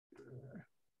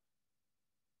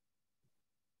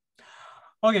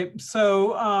Okay,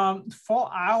 so for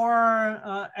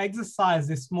our exercise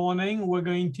this morning, we're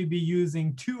going to be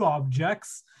using two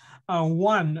objects.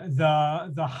 One,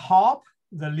 the harp,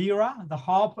 the lyra, the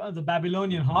harp, the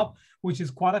Babylonian harp, which is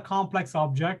quite a complex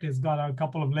object. It's got a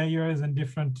couple of layers and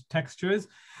different textures.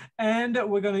 And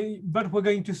we're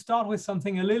going to start with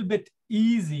something a little bit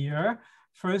easier.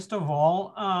 First of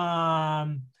all,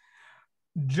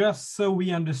 just so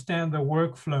we understand the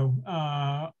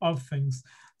workflow of things.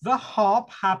 The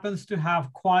harp happens to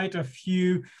have quite a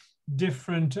few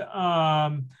different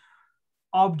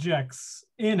objects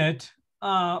in it,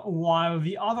 while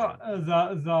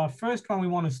the first one we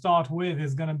want to start with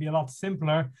is going to be a lot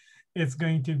simpler. It's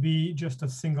going to be just a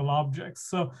single object.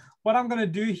 So what I'm going to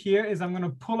do here is I'm going to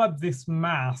pull up this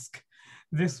mask.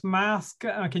 This mask,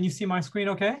 can you see my screen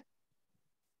okay?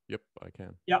 Yep, I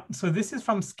can. Yeah, so this is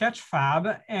from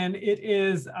Sketchfab, and it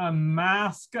is a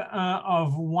mask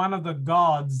of one of the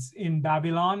gods in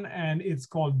Babylon, and it's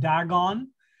called Dagon,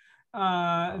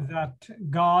 that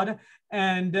god.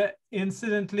 And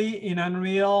incidentally, in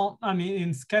Unreal,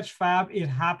 in Sketchfab, it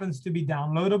happens to be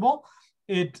downloadable.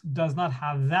 It does not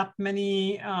have that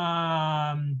many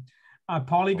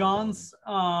polygons,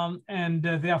 and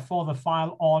therefore the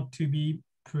file ought to be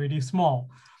pretty small.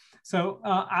 So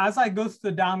as I go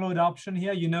through the download option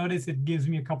here, you notice it gives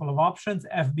me a couple of options.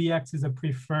 FBX is a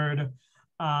preferred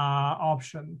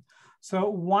option. So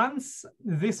once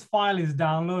this file is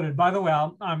downloaded, by the way,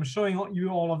 I'm showing you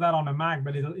all of that on a Mac,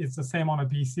 but it's the same on a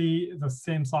PC, the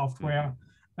same software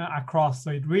across.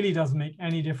 So it really doesn't make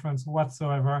any difference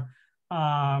whatsoever.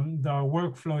 The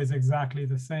workflow is exactly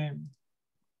the same.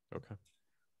 Okay.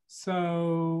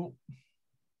 So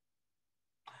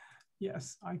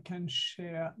yes, I can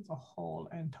share the whole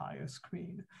entire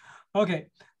screen. Okay,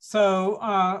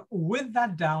 so with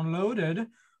that downloaded,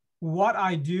 what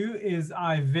I do is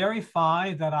I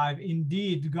verify that I've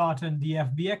indeed gotten the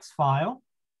FBX file.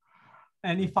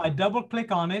 And if I double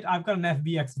click on it, I've got an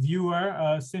FBX viewer,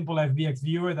 a simple FBX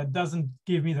viewer that doesn't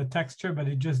give me the texture, but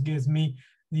it just gives me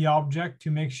the object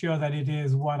to make sure that it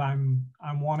is what I'm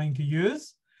wanting to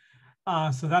use.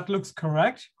 So that looks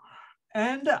correct.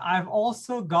 And I've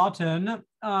also gotten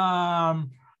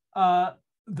the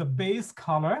base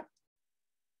color.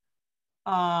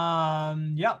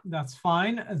 Yeah, that's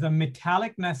fine. The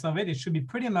metallicness of it, it should be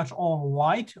pretty much all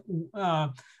white.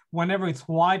 Whenever it's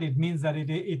white, it means that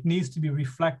it needs to be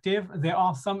reflective. There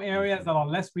are some areas that are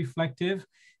less reflective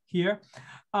here.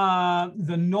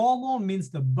 The normal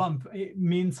means the bump. It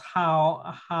means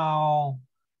how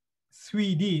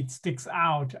 3D it sticks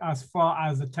out as far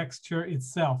as the texture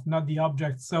itself, not the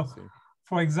object. So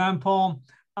for example,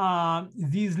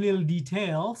 these little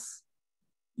details,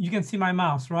 you can see my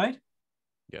mouse, right?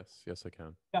 Yes, I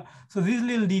can. Yeah, so these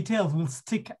little details will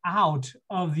stick out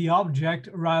of the object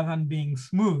rather than being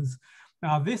smooth.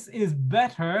 Now this is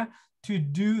better to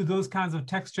do those kinds of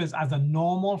textures as a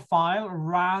normal file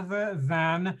rather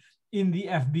than in the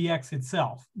FBX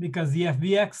itself, because the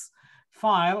FBX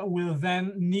file will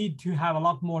then need to have a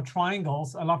lot more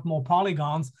triangles, a lot more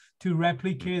polygons to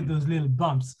replicate those little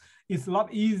bumps. It's a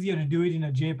lot easier to do it in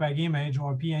a JPEG image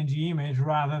or a PNG image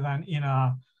rather than in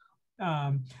a,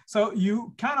 so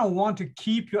you kind of want to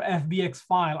keep your FBX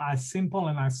file as simple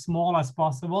and as small as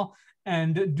possible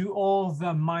and do all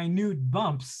the minute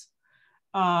bumps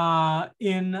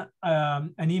in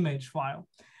an image file.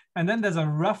 And then there's a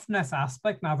roughness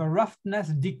aspect. Now the roughness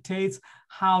dictates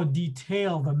how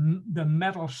detailed the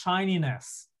metal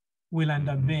shininess will end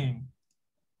up being.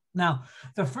 Now,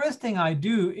 the first thing I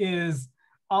do is,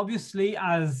 obviously,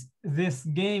 as this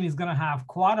game is going to have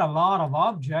quite a lot of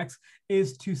objects,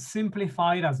 is to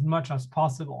simplify it as much as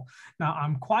possible. Now,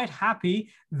 I'm quite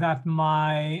happy that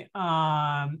my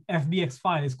FBX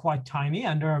file is quite tiny,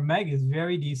 under a meg is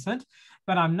very decent,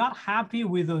 but I'm not happy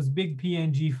with those big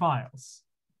PNG files.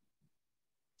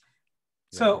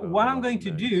 So what I'm going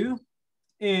to do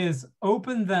is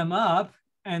open them up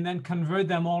and then convert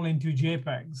them all into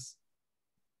JPEGs.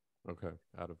 Okay,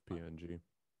 out of PNG.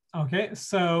 Okay,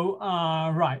 so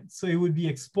right, so it would be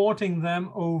exporting them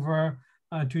over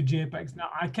to JPEGs.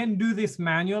 Now I can do this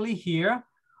manually here,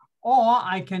 or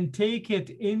I can take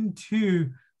it into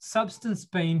Substance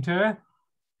Painter,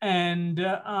 and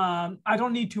I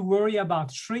don't need to worry about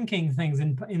shrinking things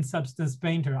in Substance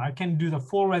Painter. I can do the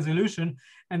full resolution,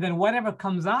 and then whatever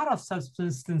comes out of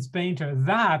Substance Painter,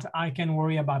 that I can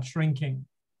worry about shrinking.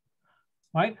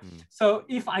 Right? So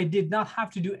if I did not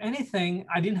have to do anything,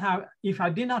 if I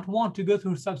did not want to go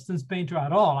through Substance Painter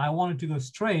at all, I wanted to go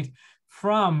straight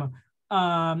from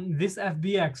this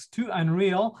FBX to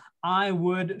Unreal, I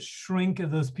would shrink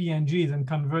those PNGs and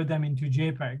convert them into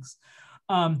JPEGs.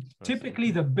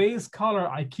 Typically, the base color,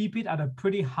 I keep it at a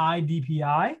pretty high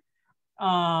DPI.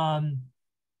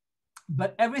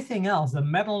 But everything else, the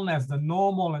metalness, the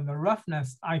normal, and the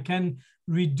roughness, I can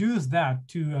reduce that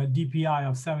to a DPI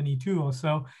of 72 or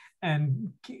so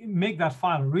and make that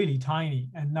file really tiny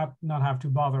and not have to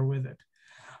bother with it.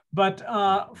 But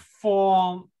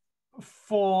for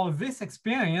this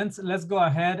experience, let's go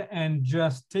ahead and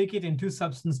just take it into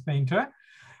Substance Painter.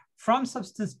 From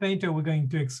Substance Painter, we're going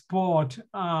to export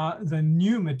the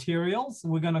new materials.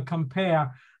 We're going to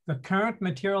compare the current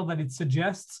material that it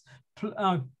suggests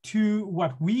to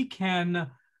what we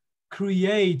can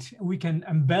create, we can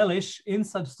embellish in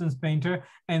Substance Painter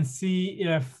and see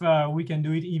if we can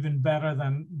do it even better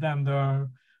than the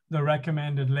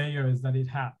recommended layers that it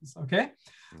has, okay?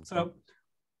 So,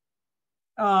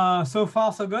 so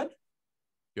far so good?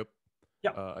 Yep.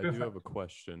 Yep. I do have a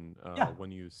question.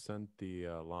 When you sent the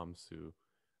LAMSU,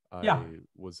 I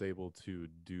was able to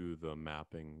do the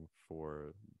mapping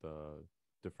for the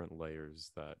different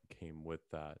layers that came with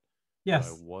that. Yes.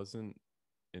 But I wasn't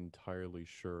entirely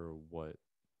sure what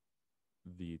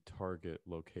the target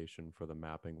location for the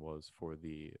mapping was for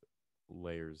the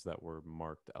layers that were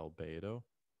marked albedo.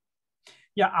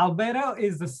 Yeah, albedo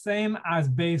is the same as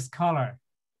base color.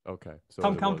 Okay. So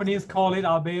some companies call it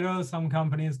albedo, some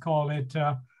companies call it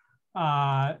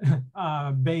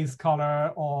base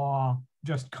color or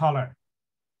just color.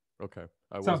 Okay.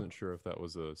 I wasn't sure if that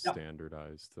was a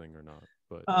standardized thing or not,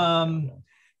 but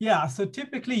yeah, so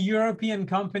typically European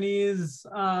companies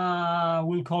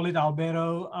will call it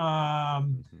albedo,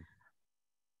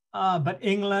 but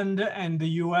England and the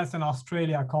US and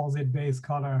Australia calls it base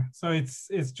color. So it's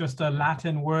just a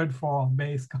Latin word for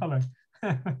base color.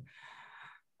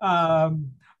 All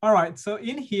right, so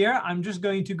in here, I'm just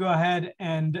going to go ahead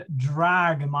and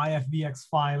drag my FBX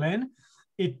file in.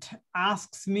 It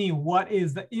asks me what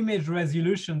is the image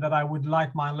resolution that I would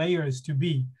like my layers to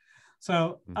be.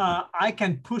 So I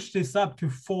can push this up to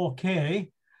 4K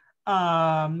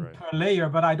per layer,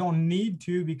 but I don't need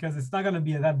to because it's not going to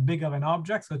be that big of an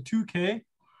object. So 2K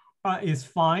is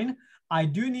fine. I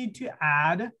do need to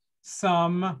add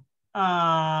some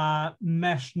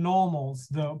mesh normals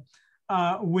though,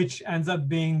 which ends up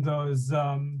being those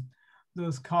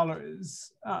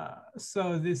colors.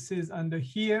 So this is under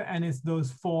here and it's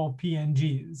those 4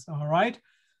 PNGs, all right?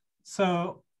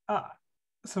 So,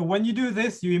 so when you do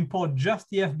this, you import just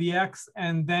the FBX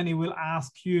and then it will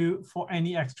ask you for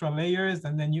any extra layers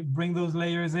and then you bring those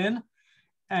layers in.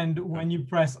 And when you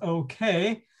press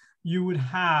OK, you would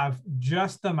have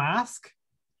just the mask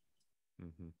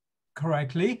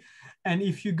correctly. And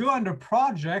if you go under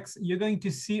projects, you're going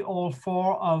to see all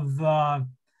 4 of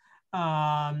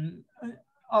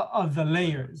the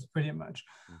layers pretty much.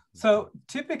 So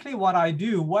typically what I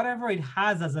do, whatever it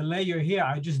has as a layer here,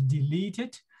 I just delete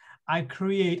it. I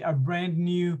create a brand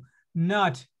new,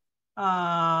 not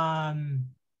a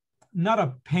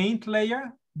paint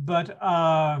layer, but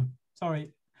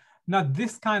sorry, not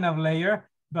this kind of layer,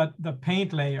 but the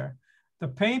paint layer. The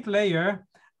paint layer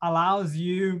allows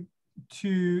you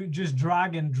to just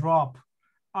drag and drop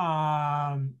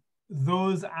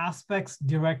those aspects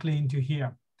directly into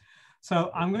here.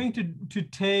 So I'm going to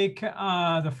take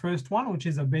the first one, which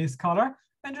is a base color,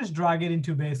 and just drag it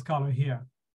into base color here.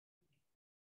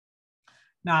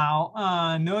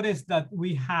 Now, notice that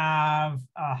we have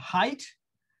height.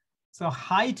 So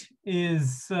height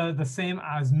is the same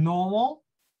as normal.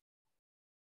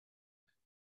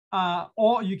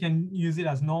 Or you can use it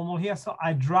as normal here. So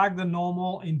I drag the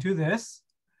normal into this.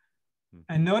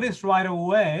 And notice right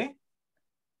away,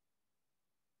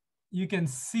 you can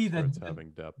see the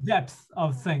depth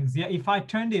of things. Yeah, if I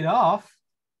turned it off,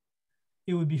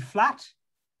 it would be flat.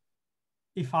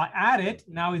 If I add it,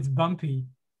 now it's bumpy.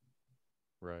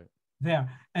 Right. There.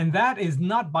 And that is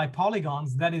not by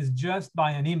polygons, that is just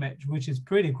by an image, which is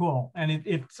pretty cool. And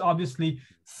it's obviously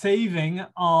saving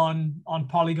on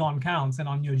polygon counts and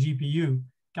on your GPU,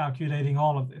 calculating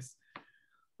all of this.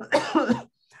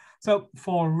 So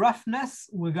for roughness,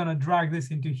 we're gonna drag this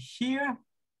into here.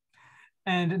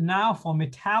 And now for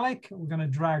metallic, we're gonna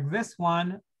drag this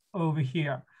one over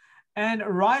here. And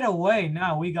right away,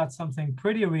 now we got something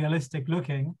pretty realistic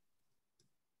looking.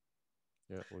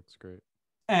 Yeah, it looks great.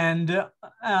 And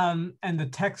the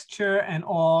texture and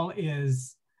all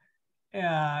is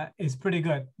pretty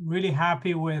good. Really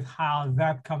happy with how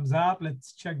that comes out.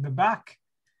 Let's check the back.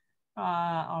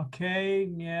 Okay,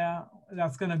 yeah,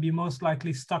 that's gonna be most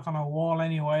likely stuck on a wall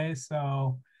anyway,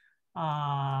 so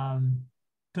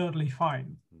totally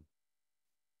fine.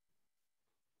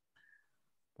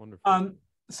 Wonderful.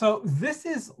 So this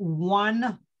is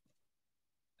one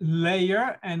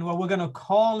layer, and what we're going to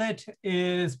call it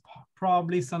is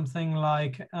probably something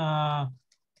like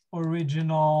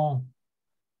original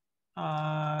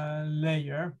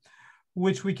layer,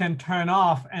 which we can turn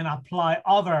off and apply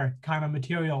other kind of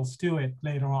materials to it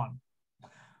later on.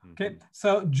 Okay,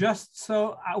 so just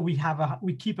so we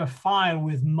keep a file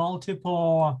with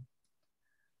multiple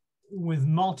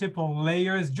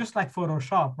layers, just like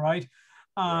Photoshop, right?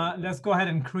 Let's go ahead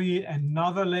and create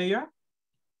another layer.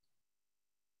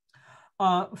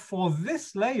 For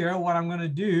this layer, what I'm going to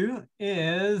do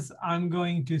is I'm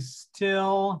going to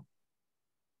still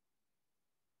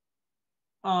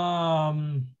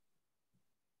no,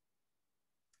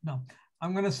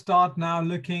 I'm going to start now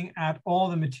looking at all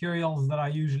the materials that I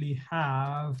usually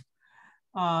have.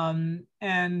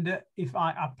 And if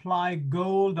I apply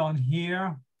gold on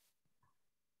here,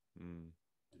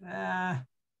 not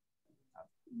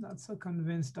so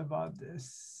convinced about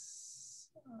this.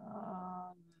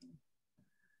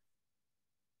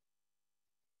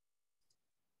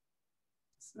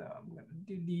 So I'm going to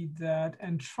delete that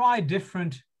and try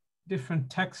different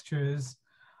textures.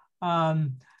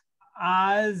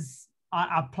 As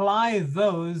I apply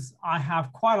those, I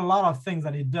have quite a lot of things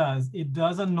that it does. It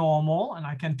does a normal, and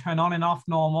I can turn on and off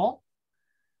normal.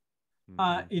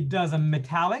 It does a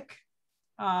metallic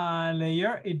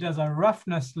layer. It does a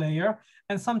roughness layer.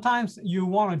 And sometimes you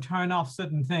want to turn off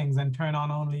certain things and turn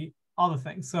on only other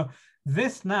things. So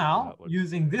this now,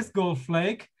 using this gold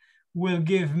flake, will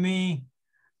give me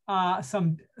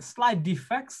some slight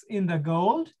defects in the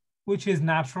gold, which is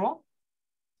natural.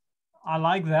 I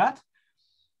like that.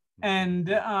 And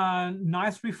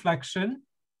nice reflection.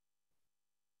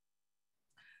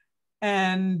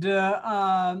 And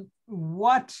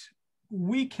what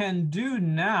we can do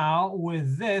now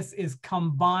with this is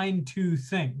combine two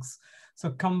things.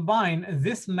 So combine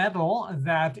this metal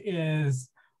that is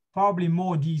probably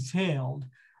more detailed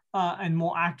and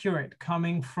more accurate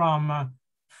coming from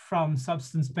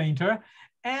Substance Painter.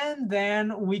 And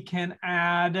then we can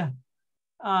add,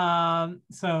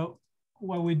 so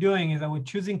what we're doing is that we're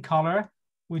choosing color,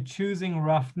 we're choosing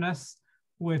roughness,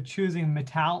 we're choosing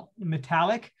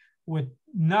metallic, we're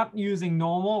not using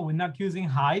normal, we're not using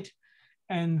height.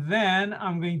 And then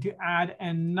I'm going to add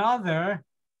another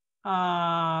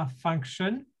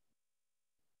function.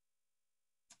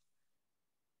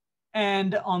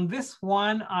 And on this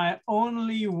one, I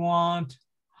only want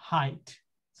height.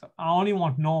 So I only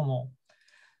want normal.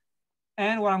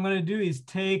 And what I'm going to do is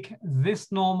take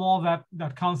this normal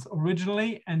that comes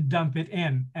originally and dump it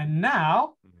in. And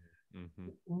now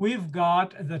we've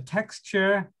got the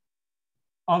texture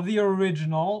of the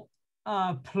original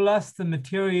plus the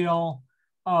material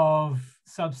of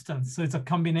Substance. So it's a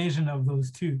combination of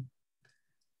those two.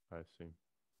 I see.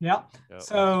 Yeah.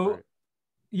 So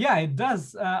yeah, it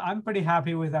does. I'm pretty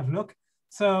happy with that look.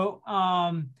 So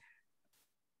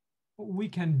we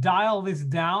can dial this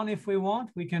down if we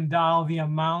want. We can dial the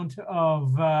amount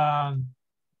of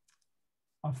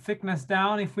thickness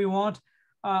down if we want.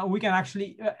 We can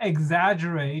actually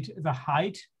exaggerate the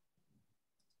height.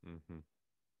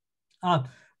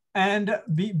 And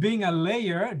being a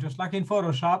layer, just like in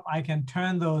Photoshop, I can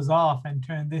turn those off and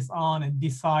turn this on and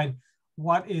decide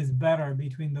what is better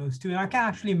between those two. And I can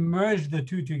actually merge the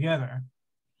two together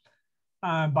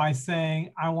by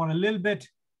saying, I want a little bit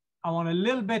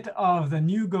of the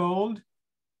new gold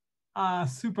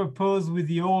superposed with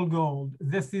the old gold.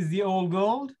 This is the old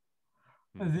gold.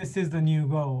 This is the new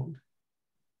gold.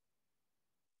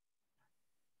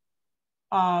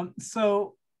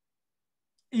 So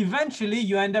eventually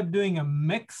you end up doing a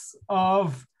mix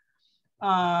of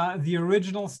the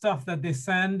original stuff that they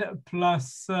send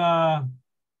plus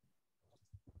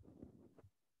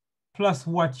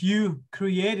what you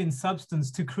create in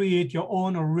Substance to create your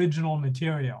own original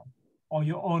material or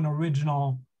your own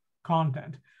original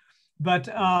content. But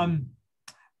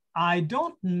I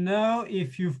don't know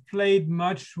if you've played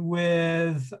much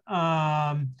with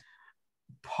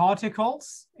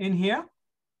particles in here.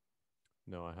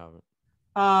 No, I haven't.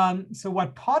 So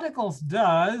what particles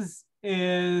does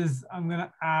is I'm going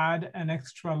to add an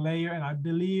extra layer, and I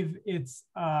believe it's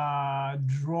a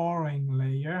drawing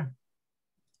layer.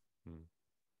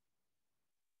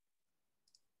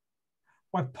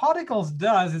 What particles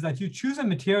does is that you choose a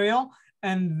material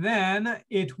and then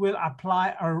it will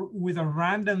apply with a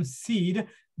random seed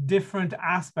different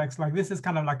aspects. Like this is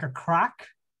kind of like a crack.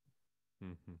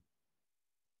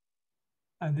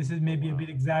 And this is maybe a bit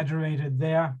exaggerated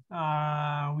there.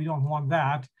 We don't want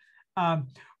that.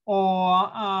 Or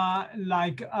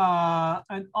like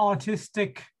an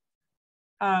artistic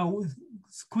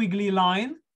squiggly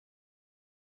line.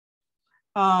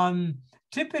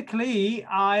 typically,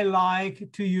 I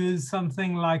like to use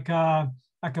something like a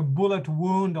bullet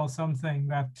wound or something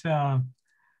that, so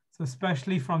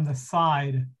especially from the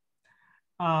side.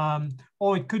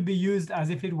 Or it could be used as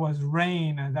if it was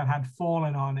rain that had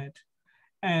fallen on it.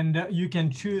 And you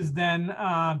can choose then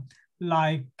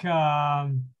like a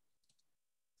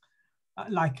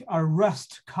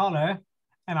rust color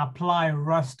and apply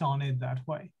rust on it that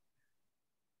way.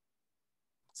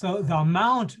 So the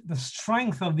amount, the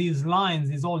strength of these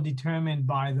lines is all determined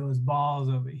by those bars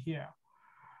over here.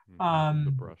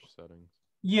 The brush settings.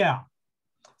 Yeah.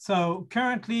 So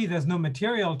currently there's no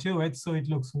material to it, so it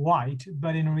looks white,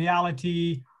 but in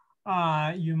reality,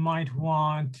 you might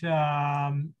want,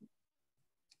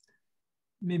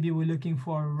 maybe we're looking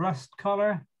for a rust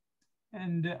color,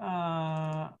 and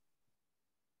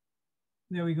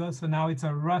there we go. So now it's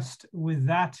a rust with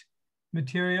that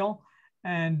material.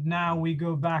 And now we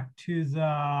go back to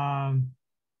the,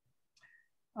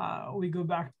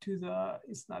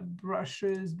 it's not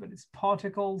brushes, but it's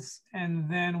particles. And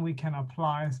then we can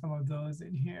apply some of those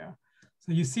in here.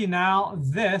 So you see now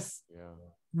this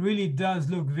really does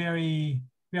look very,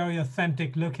 very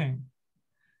authentic looking.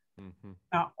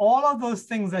 Now, all of those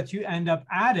things that you end up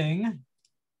adding,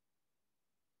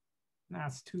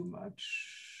 that's too much.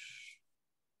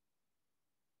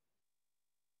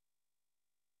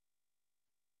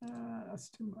 That's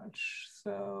too much.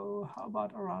 So how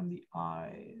about around the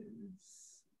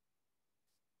eyes?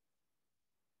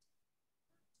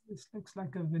 This looks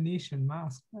like a Venetian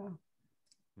mask now.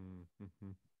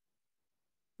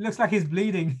 Looks like he's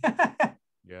bleeding.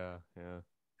 Yeah.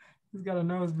 He's got a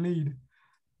nosebleed.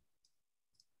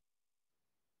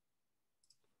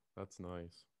 That's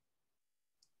nice.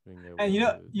 And you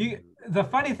know, the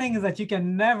funny thing is that you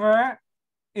can never,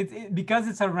 because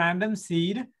it's a random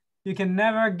seed, you can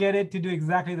never get it to do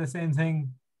exactly the same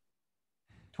thing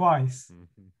twice.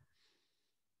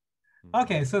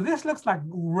 Okay, so this looks like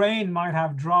rain might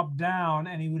have dropped down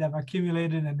and it would have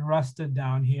accumulated and rusted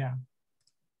down here.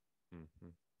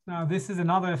 Now, this is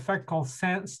another effect called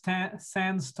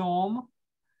sandstorm,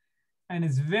 and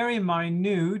it's very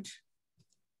minute.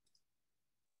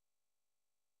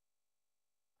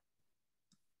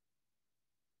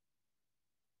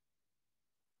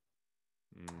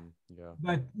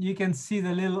 But you can see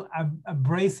the little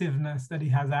abrasiveness that he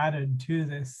has added to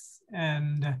this,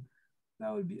 and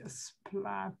that would be a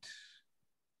splat.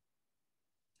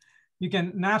 You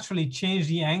can naturally change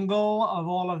the angle of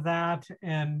all of that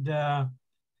and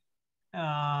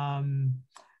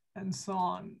so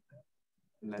on.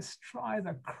 Let's try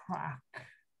the crack.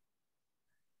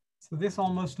 So this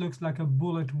almost looks like a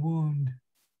bullet wound.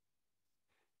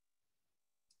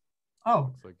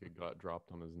 Oh. Looks like it got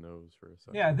dropped on his nose for a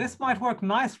second. Yeah, this might work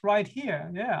nice right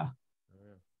here. Yeah.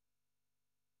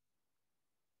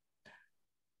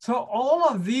 So all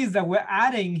of these that we're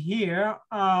adding here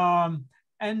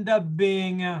end up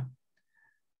being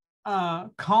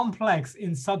complex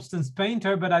in Substance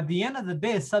Painter, but at the end of the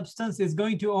day, Substance is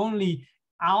going to only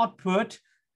output,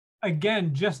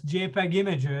 again, just JPEG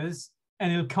images,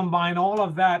 and it'll combine all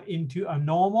of that into a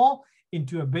normal,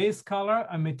 into a base color,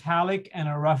 a metallic, and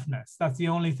a roughness. That's the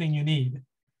only thing you need.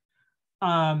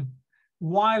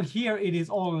 While here it is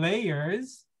all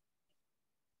layers,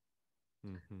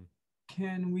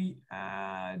 can we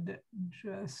add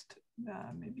just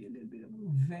maybe a little bit of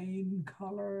vein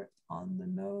color on the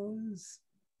nose?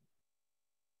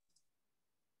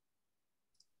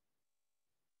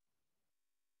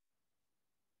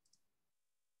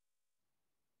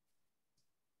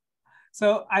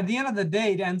 So at the end of the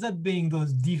day, it ends up being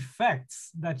those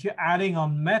defects that you're adding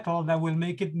on metal that will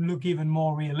make it look even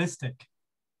more realistic.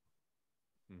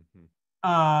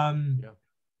 And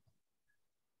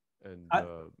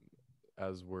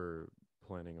as we're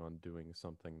planning on doing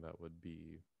something that would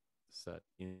be set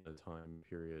in a time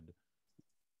period,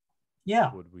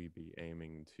 would we be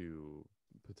aiming to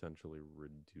potentially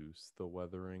reduce the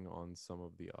weathering on some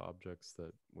of the objects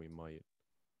that we might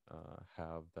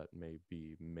have that may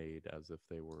be made as if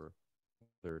they were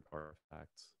third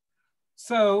artifacts?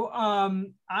 So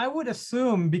I would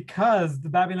assume, because the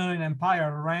Babylonian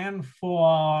Empire ran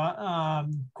for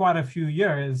quite a few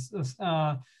years,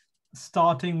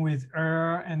 starting with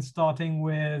Ur and starting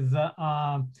with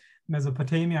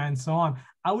Mesopotamia and so on,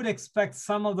 I would expect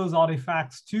some of those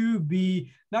artifacts to be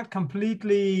not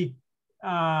completely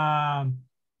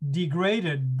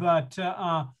degraded, but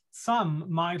some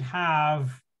might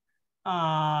have,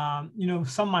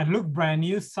 some might look brand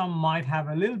new, some might have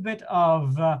a little bit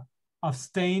of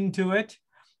stain to it.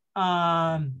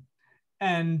 The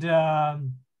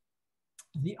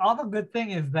other good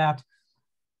thing is that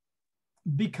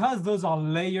because those are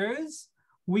layers,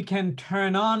 we can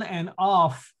turn on and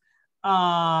off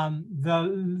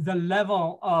the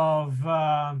level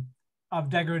of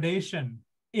degradation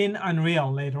in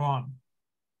Unreal later on.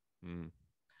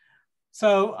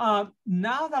 So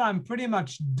now that I'm pretty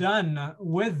much done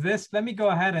with this, let me go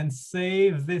ahead and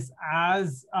save this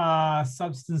as a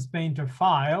Substance Painter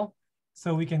file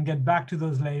so we can get back to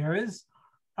those layers.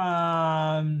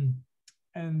 And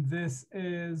this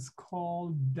is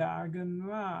called Dagon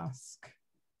Mask.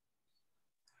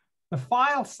 The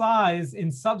file size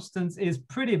in Substance is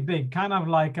pretty big, kind of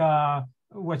like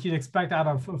what you'd expect out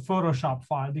of a Photoshop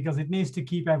file, because it needs to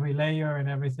keep every layer and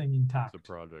everything intact. It's a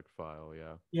project file,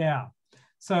 yeah. Yeah.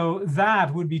 So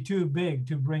that would be too big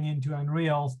to bring into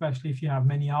Unreal, especially if you have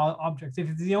many objects. If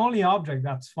it's the only object,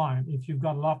 that's fine. If you've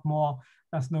got a lot more,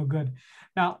 that's no good.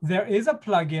 Now, there is a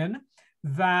plugin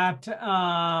that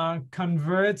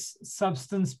converts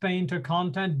Substance Painter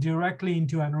content directly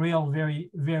into Unreal very,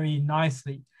 very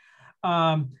nicely.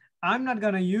 I'm not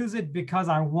going to use it because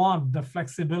I want the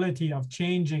flexibility of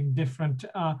changing different.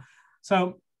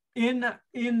 So in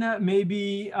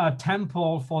maybe a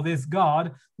temple for this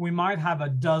god, we might have a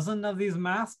dozen of these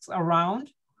masks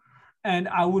around, and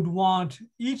I would want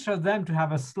each of them to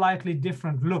have a slightly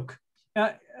different look.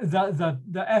 The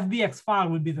FBX file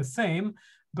would be the same,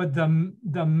 but the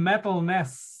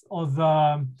metalness or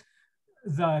the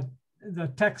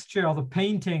texture or the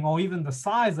painting or even the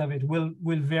size of it will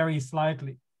vary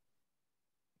slightly.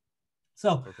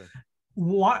 So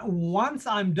once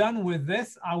I'm done with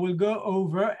this, I will go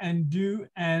over and do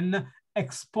an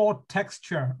export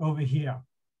texture over here.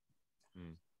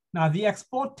 Now the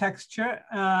export texture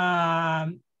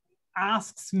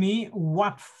asks me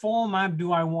what format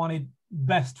do I want it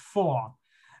best for.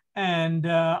 And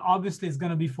obviously it's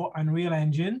going to be for Unreal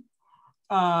Engine.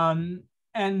 And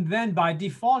then by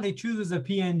default, it chooses a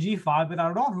PNG file, but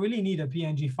I don't really need a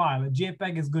PNG file. A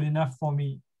JPEG is good enough for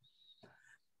me.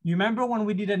 You remember when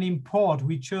we did an import,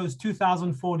 we chose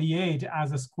 2048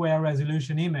 as a square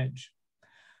resolution image.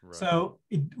 Right. So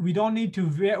we don't need to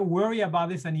worry about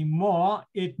this anymore.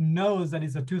 It knows that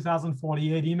it's a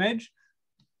 2048 image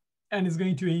and is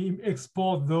going to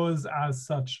export those as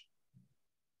such.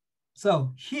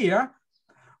 So here,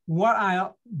 what I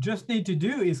just need to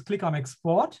do is click on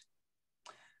export.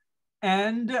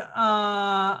 And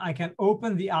I can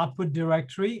open the output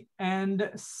directory and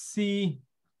see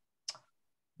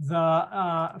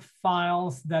the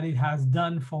files that it has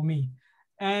done for me.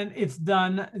 And it's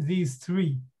done these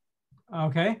three,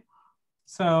 okay?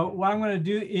 So what I'm going to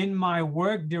do in my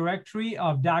work directory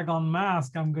of Dagon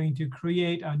Mask, I'm going to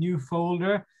create a new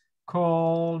folder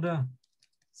called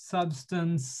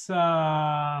Substance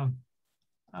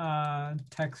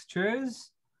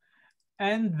Textures.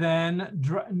 And then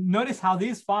notice how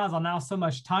these files are now so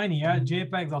much tinier.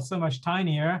 JPEGs are so much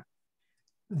tinier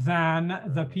than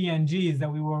the PNGs that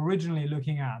we were originally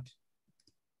looking at.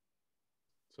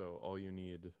 So all you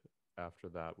need after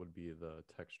that would be the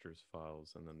textures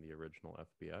files and then the original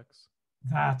FBX.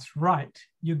 That's right.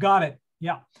 You got it.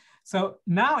 Yeah. So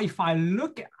now if I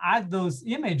look at those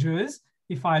images,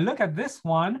 if I look at this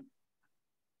one,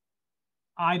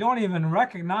 I don't even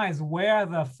recognize where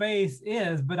the face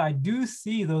is, but I do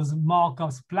see those mark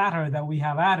of splatter that we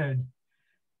have added.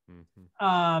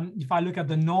 If I look at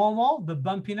the normal, the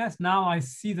bumpiness, now I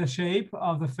see the shape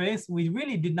of the face. We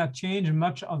really did not change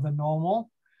much of the normal.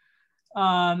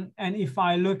 And if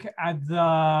I look at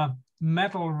the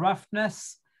metal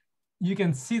roughness, you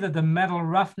can see that the metal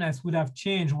roughness would have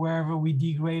changed wherever we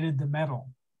degraded the metal.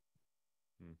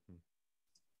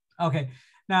 Okay.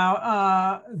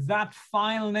 Now, that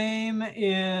file name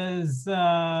is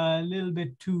a little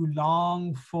bit too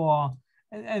long for,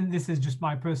 and this is just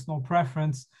my personal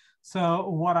preference. So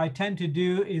what I tend to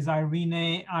do is I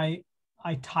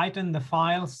tighten the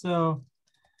file. So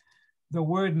the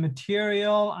word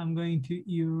material, I'm going to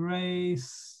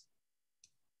erase.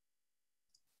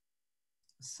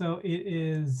 So it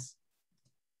is,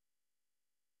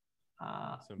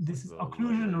 this is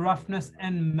occlusion, roughness,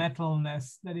 and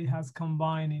metalness that it has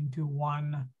combined into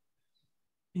one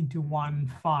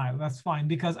file. That's fine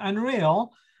because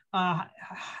Unreal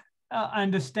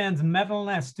understands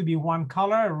metalness to be one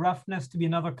color, roughness to be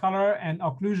another color, and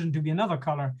occlusion to be another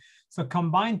color. So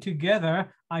combined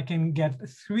together, I can get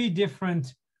three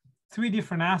different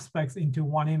aspects into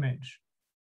one image.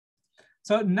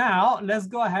 So now let's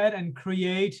go ahead and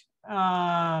create.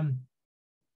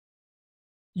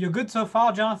 You're good so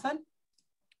far, Jonathan?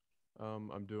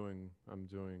 I'm doing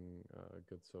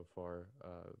good so far.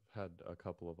 Had a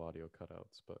couple of audio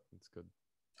cutouts, but it's good.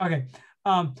 Okay,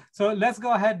 so let's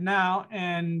go ahead now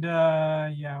and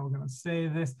yeah, we're gonna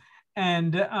save this.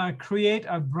 and create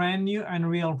a brand new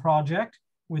Unreal project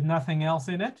with nothing else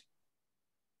in it.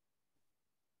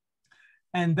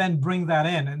 And then bring that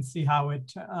in and see how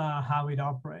it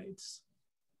operates.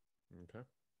 Okay.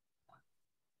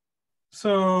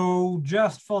 So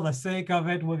just for the sake of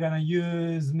it, we're gonna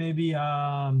use maybe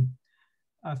a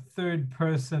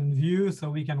third-person view so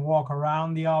we can walk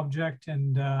around the object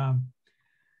and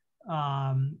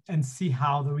see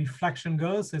how the reflection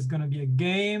goes. So it's gonna be a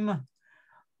game.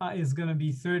 It's gonna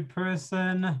be third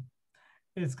person.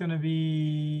 It's gonna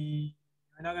be,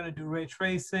 we're not gonna do ray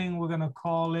tracing. We're gonna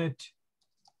call it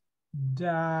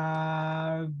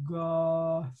Dagoth.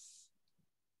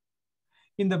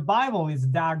 In the Bible, it's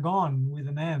Dagon with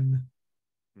an M.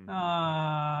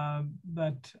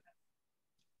 But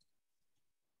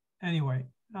anyway,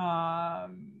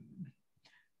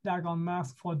 Dagon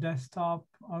mask for desktop.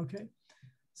 Okay,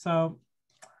 so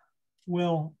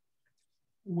we'll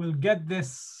get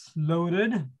this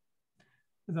loaded.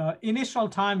 The initial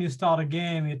time you start a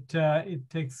game, it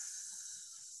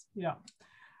takes, yeah,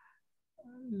 a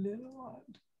little while.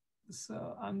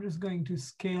 So I'm just going to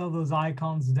scale those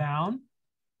icons down.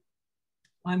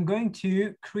 I'm going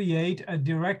to create a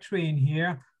directory in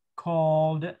here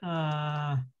called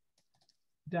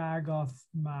Dagoth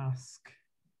mask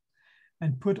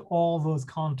and put all those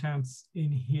contents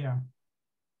in here.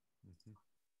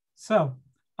 So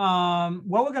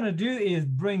what we're going to do is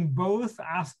bring both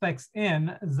aspects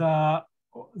in, the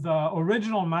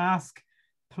original mask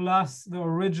plus the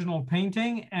original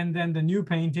painting, and then the new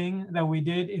painting that we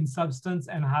did in Substance,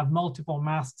 and have multiple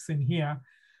masks in here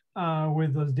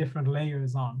with those different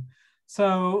layers on.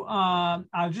 So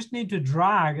I'll just need to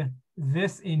drag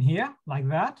this in here like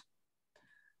that.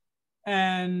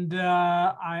 And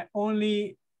I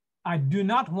do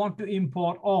not want to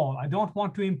import all. I don't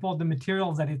want to import the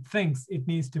materials that it thinks it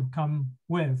needs to come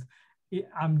with.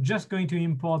 I'm just going to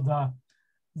import the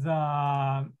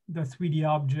 3D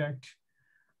object.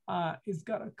 It's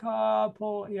got a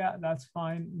couple, yeah, that's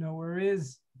fine, no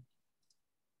worries.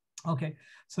 Okay,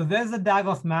 so there's the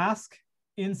Dagoth mask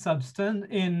in Substance,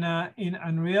 in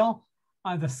Unreal.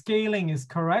 The scaling is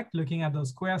correct, looking at those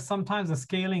squares. Sometimes the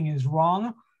scaling is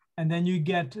wrong, and then you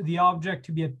get the object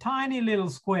to be a tiny little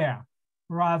square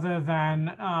rather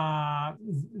than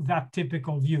that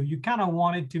typical view. You kind of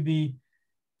want it to be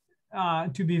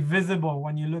visible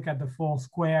when you look at the full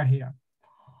square here.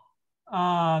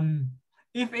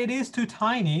 If it is too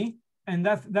tiny, and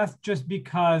that's just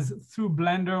because through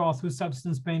Blender or through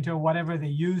Substance Painter, whatever they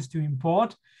use to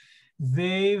import,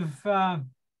 they've, let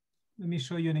me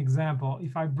show you an example.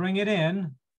 If I bring it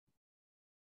in,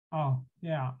 oh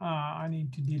yeah, I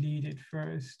need to delete it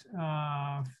first.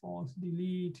 False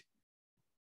delete,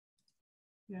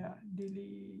 yeah,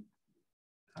 delete,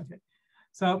 okay.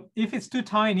 So if it's too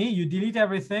tiny, you delete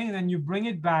everything and then you bring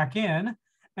it back in.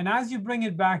 And as you bring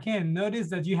it back in, notice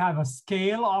that you have a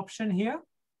scale option here.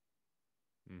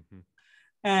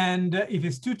 And if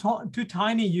it's too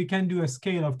tiny, you can do a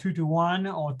scale of 2:1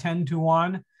 or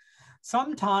 10:1.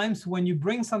 Sometimes when you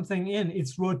bring something in,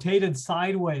 it's rotated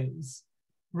sideways.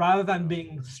 Rather than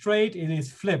being straight, it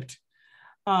is flipped.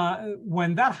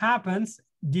 When that happens,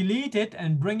 delete it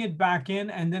and bring it back in,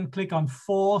 and then click on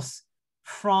Force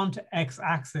Front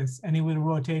X-axis, and it will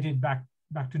rotate it back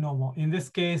to normal. In this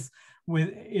case,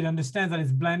 it understands that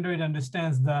it's Blender. It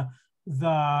understands the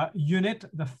unit,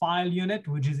 the file unit,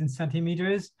 which is in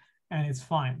centimeters, and it's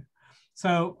fine.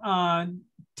 So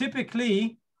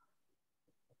typically,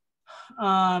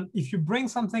 if you bring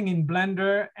something in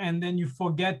Blender and then you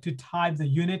forget to type the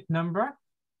unit number,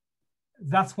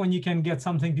 that's when you can get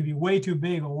something to be way too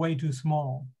big or way too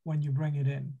small when you bring it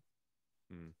in.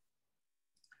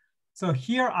 So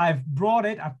here I've brought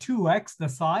it at 2x the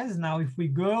size. Now, if we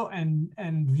go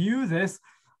and view this,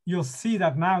 you'll see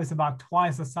that now it's about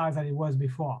twice the size that it was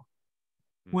before,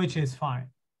 which is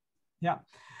fine. Yeah.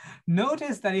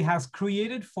 Notice that it has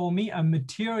created for me a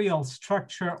material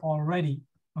structure already.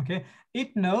 Okay.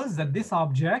 It knows that this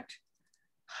object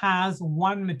has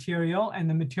one material, and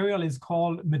the material is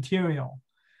called material,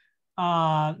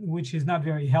 which is not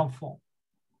very helpful.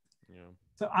 Yeah.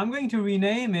 So I'm going to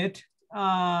rename it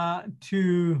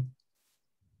to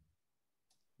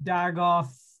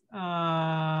Dagoth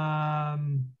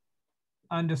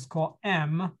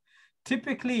 _M.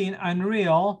 Typically in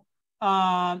Unreal,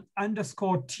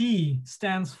 _T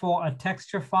stands for a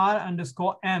texture file,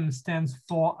 _M stands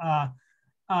for a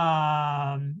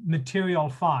material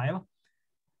file.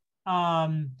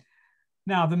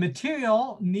 Now the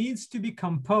material needs to be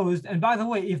composed. And by the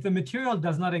way, if the material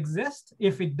does not exist,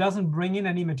 if it doesn't bring in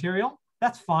any material,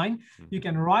 that's fine. You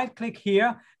can right click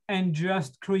here and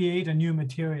just create a new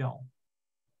material.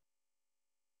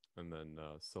 and then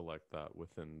select that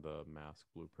within the mask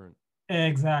blueprint.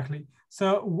 Exactly.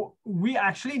 So we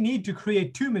actually need to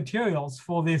create two materials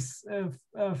for this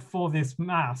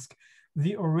mask,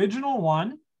 the original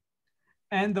one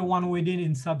and the one we did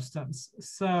in Substance.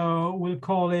 So we'll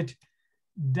call it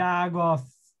Dagoth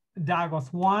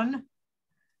 1.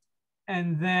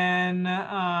 And then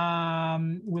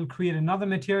we'll create another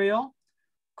material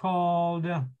called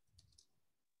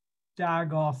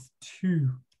Dagoth 2.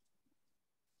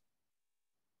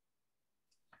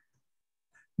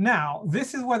 Now,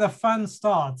 this is where the fun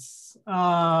starts.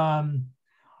 I'm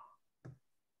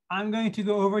going to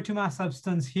go over to my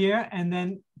Substance here and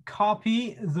then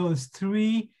copy those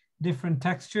 3 different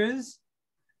textures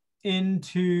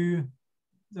into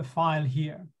the file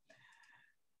here.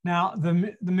 Now,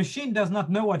 the machine does not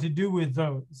know what to do with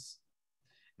those.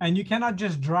 And you cannot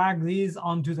just drag these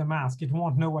onto the mask. It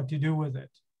won't know what to do with it.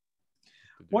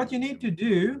 What you need to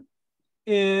do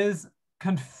is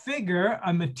configure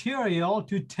a material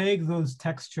to take those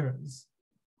textures.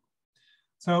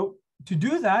 So to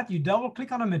do that, you double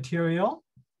click on a material.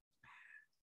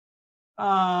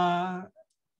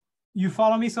 You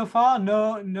follow me so far?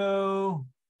 No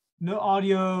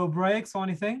audio breaks or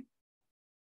anything?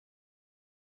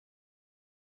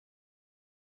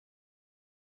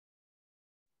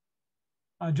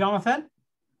 Jonathan?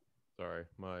 Sorry,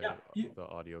 the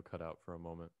audio cut out for a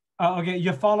moment. Okay,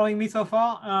 you're following me so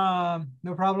far?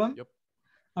 No problem? Yep.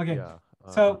 Okay. Yeah.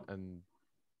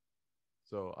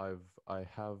 So I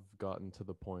have gotten to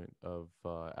the point of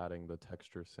adding the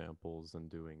texture samples and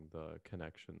doing the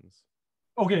connections.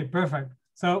 Okay, perfect.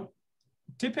 So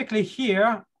typically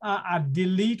here, I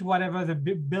delete whatever the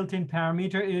built-in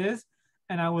parameter is,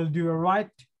 and I will do a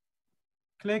right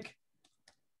click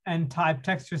and type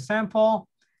texture sample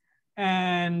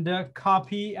and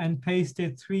copy and paste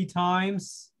it 3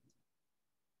 times.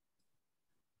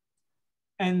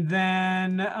 And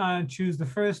then choose the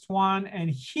first one. And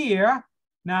here,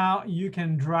 now you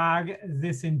can drag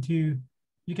this into,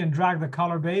 you can drag the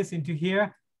color base into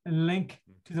here and link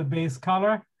to the base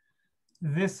color.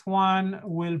 This one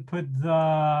will put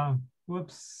the,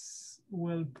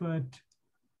 we'll put,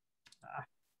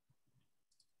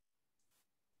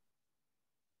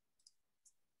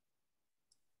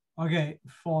 okay,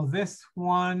 for this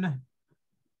one,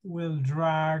 we'll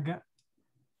drag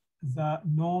the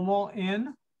normal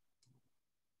in.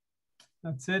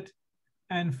 That's it.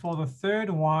 And for the third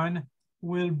one,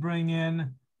 we'll bring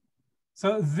in,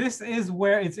 so this is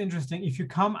where it's interesting. If you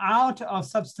come out of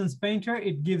Substance Painter,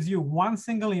 it gives you one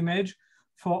single image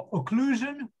for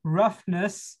occlusion,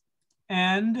 roughness,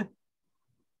 and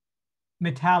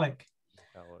metallic.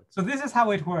 So this is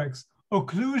how it works.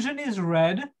 Occlusion is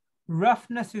red,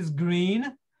 roughness is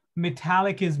green,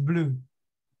 metallic is blue.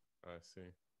 I see.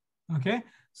 Okay,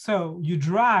 so you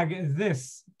drag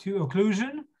this to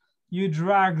occlusion, you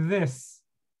drag this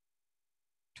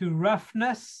to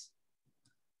roughness,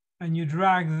 and you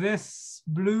drag this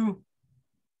blue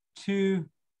to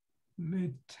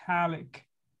metallic.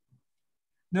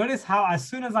 Notice how as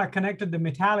soon as I connected the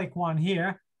metallic one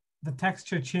here, the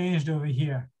texture changed over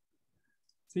here.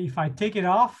 See, if I take it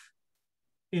off,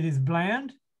 it is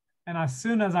bland. And as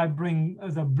soon as I bring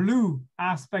the blue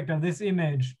aspect of this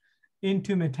image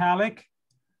into metallic,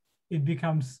 it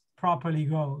becomes properly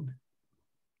gold.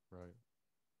 Right.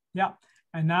 Yeah.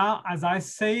 And now as I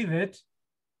save it,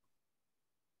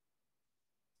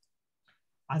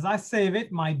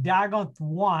 my Dagoth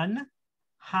 1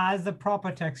 has the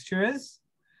proper textures.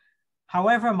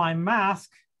 However, my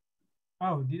mask,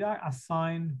 oh, did I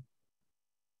assign?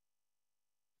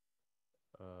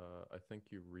 I think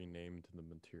you renamed the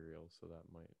material, so that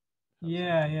might.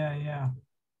 Yeah.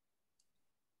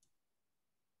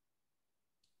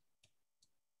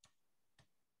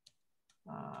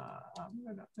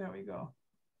 There we go.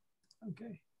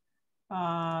 Okay.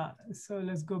 So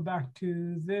let's go back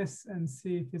to this and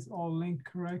see if it's all linked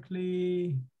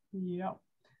correctly. Yep.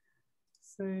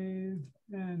 Save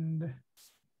and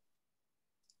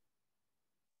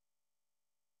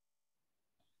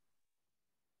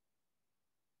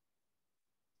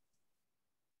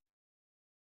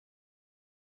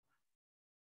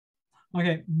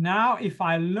okay, now if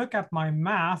I look at my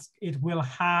mask, it will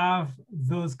have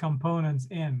those components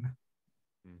in.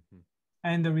 Mm-hmm.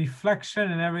 And the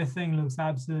reflection and everything looks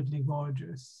absolutely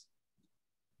gorgeous.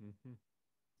 Mm-hmm.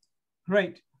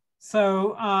 Great.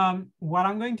 So what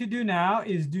I'm going to do now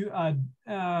is do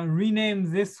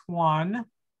rename this one.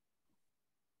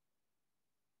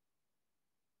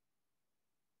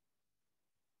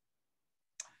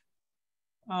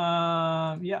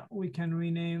 Yeah, we can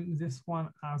rename this one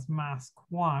as mask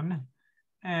 1.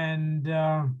 And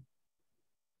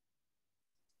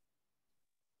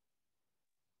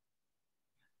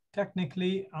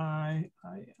technically, I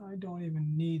don't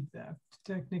even need that.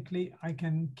 Technically, I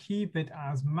can keep it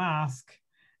as mask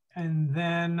and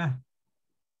then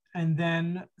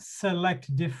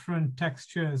select different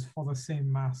textures for the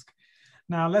same mask.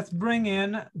 Now let's bring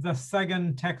in the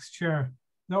second texture,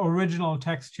 the original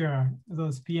texture,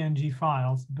 those PNG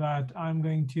files, but I'm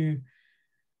going to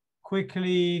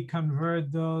quickly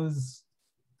convert those.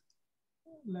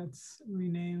 Let's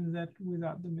rename that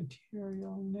without the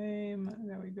material name.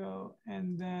 There we go.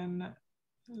 And then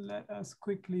let us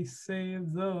quickly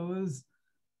save those.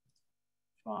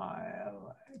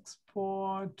 File,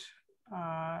 export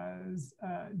as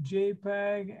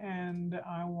JPEG, and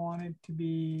I want it to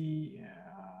be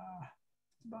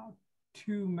about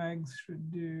 2 megs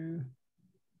should do.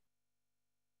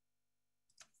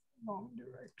 Wrong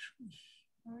direction.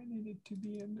 I need it to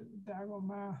be in the Dagger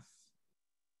math.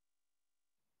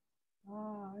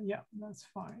 Yeah, that's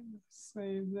fine.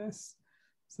 Save this.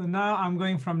 So now I'm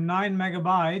going from 9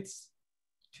 megabytes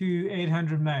to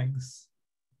 800 megs.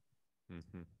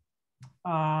 Mm-hmm.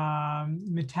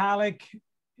 Metallic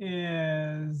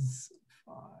is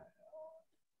file,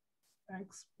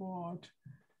 export.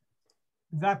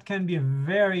 That can be a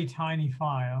very tiny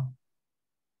file,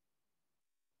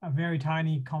 a very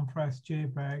tiny compressed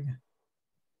JPEG.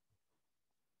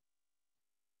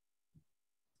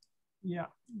 Yeah,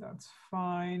 that's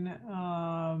fine.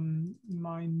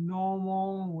 My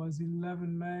normal was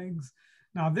 11 megs.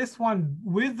 Now this one,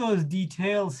 with those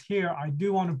details here, I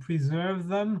do want to preserve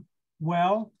them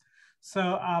well. So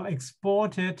I'll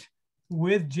export it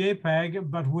with JPEG,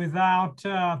 but without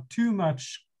too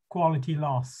much quality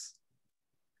loss.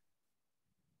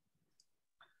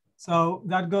 So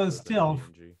that goes still,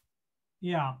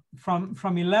 yeah, from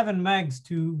 11 megs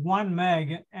to 1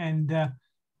 meg,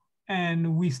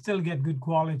 and we still get good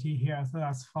quality here, so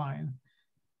that's fine.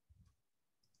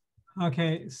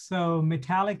 Okay, so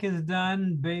metallic is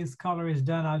done, base color is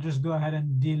done. I'll just go ahead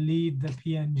and delete the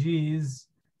PNGs.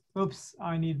 Oops,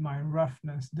 I need my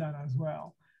roughness done as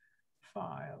well.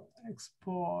 File,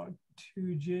 export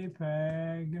to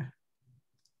JPEG.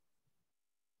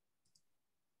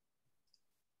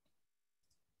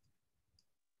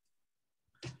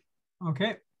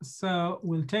 Okay, so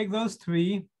we'll take those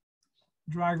 3,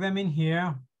 drag them in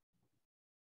here.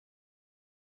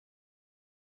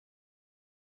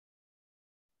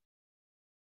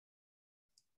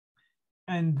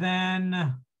 And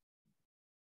then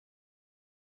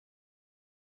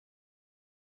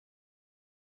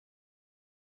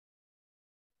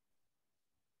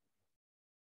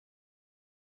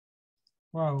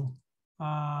whoa,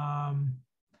 I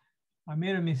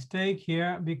made a mistake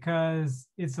here because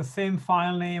it's the same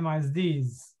file name as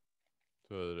these.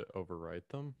 So it overwrite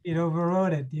them? It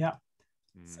overrode it, yeah.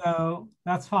 So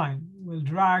that's fine. We'll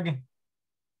drag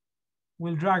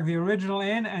the original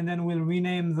in, and then we'll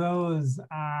rename those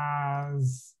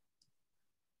as,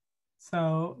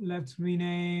 so let's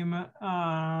rename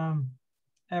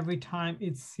every time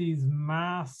it sees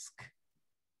mask,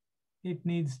 it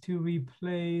needs to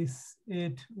replace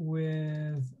it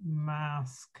with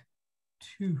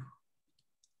mask2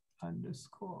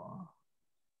 underscore.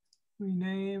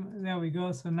 Rename, there we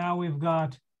go. So now we've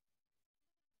got,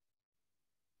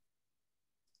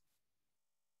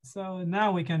 so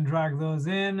now we can drag those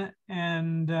in,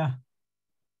 and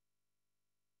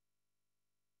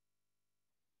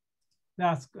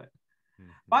that's good.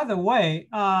 By the way,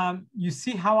 you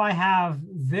see how I have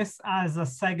this as a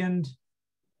second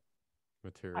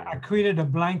material? I created a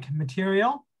blank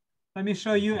material. Let me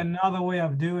show you another way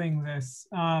of doing this.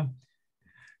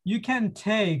 You can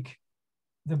take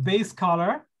the base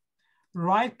color,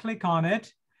 right click on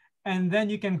it, and then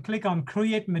you can click on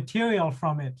create material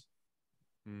from it.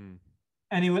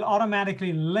 And it will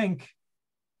automatically link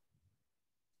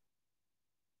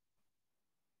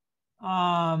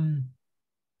I'll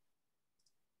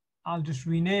just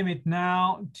rename it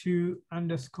now to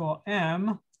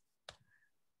 _M.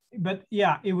 But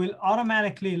yeah, it will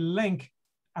automatically link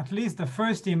at least the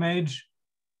first image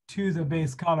to the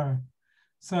base color.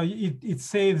 So it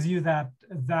saves you that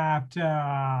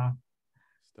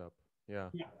step. Yeah.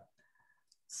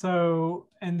 So,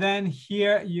 and then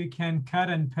here you can cut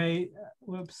and paste.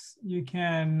 Whoops, you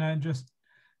can just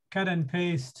cut and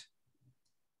paste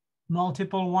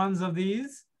multiple ones of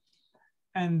these,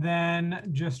 and then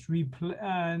just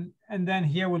and then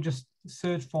here we'll just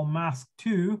search for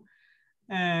mask2,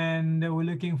 and we're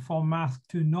looking for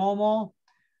mask2 normal.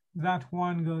 That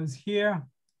one goes here,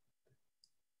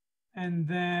 and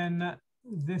then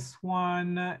this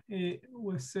one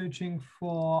we're searching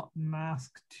for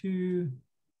mask2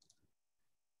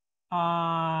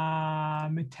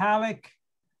 metallic,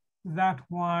 that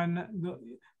one.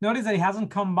 Notice that it hasn't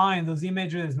combined those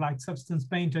images like Substance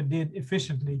Painter did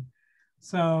efficiently.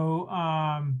 So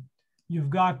you've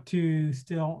got to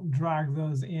still drag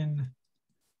those in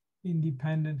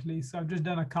independently. So I've just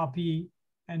done a copy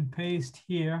and paste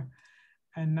here.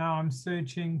 And now I'm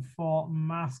searching for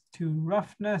mask to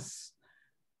roughness.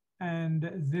 And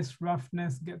this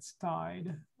roughness gets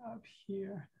tied up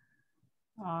here.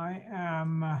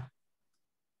 I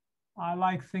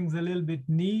like things a little bit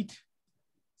neat.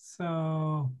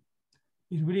 So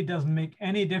it really doesn't make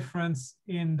any difference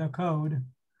in the code.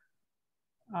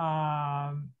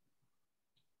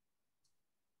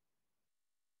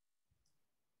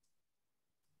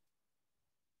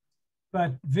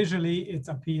 But visually it's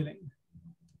appealing.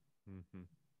 Mm-hmm.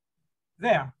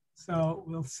 There, so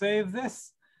we'll save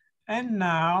this. And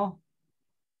now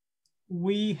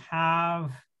we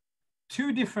have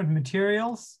two different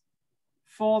materials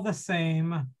for the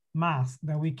same mask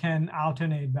that we can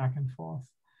alternate back and forth.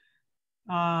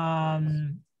 Well,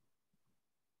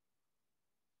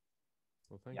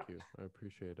 thank you. I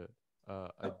appreciate it.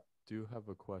 I do have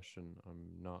a question.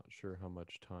 I'm not sure how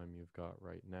much time you've got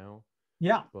right now.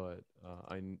 Yeah. But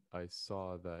I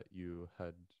saw that you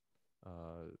had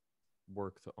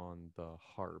worked on the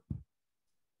harp.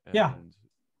 And yeah.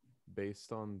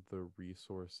 Based on the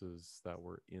resources that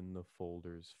were in the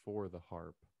folders for the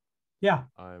harp, yeah,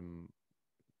 I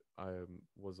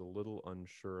was a little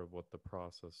unsure of what the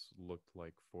process looked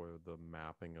like for the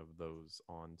mapping of those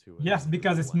onto it. Yes,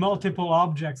 because it's multiple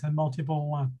objects and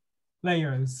multiple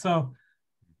layers. So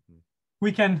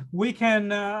we can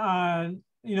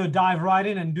you know, dive right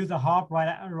in and do the harp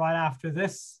right after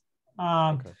this.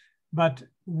 Okay. But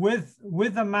with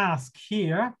the mask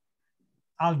here,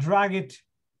 I'll drag it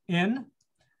in.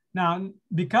 Now,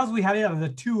 because we have it at the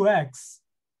 2x,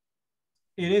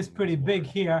 it is pretty big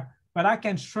here, but I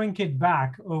can shrink it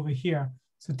back over here.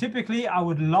 So typically I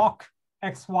would lock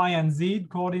X, Y, and Z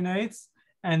coordinates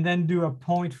and then do a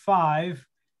 0.5,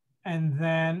 and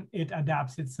then it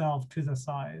adapts itself to the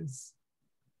size.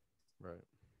 Right.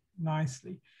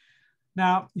 Nicely.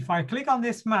 Now, if I click on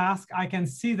this mask, I can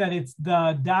see that it's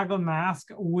the Dagoth mask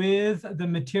with the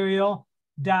material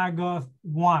Dagoth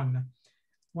 1.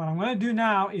 What I'm going to do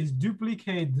now is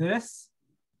duplicate this.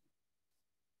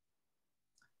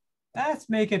 Let's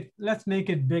make it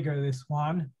bigger, this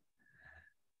one.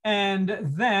 And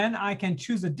then I can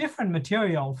choose a different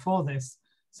material for this.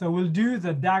 So we'll do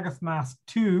the Dagoth mask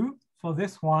 2 for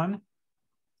this one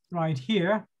right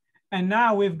here. And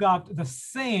now we've got the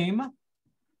same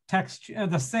texture,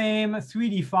 the same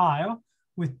 3D file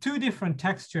with two different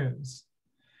textures.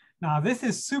 Now this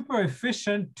is super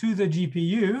efficient to the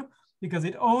GPU because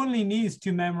it only needs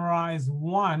to memorize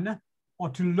one, or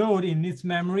to load in its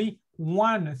memory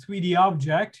one 3D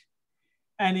object,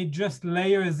 and it just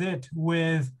layers it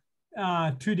with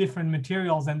two different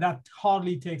materials, and that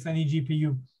hardly takes any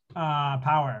GPU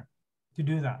power to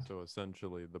do that. So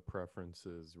essentially the preference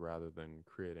is, rather than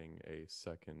creating a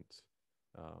second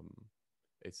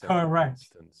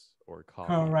instance or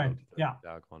copy of the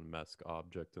Dagon Mesk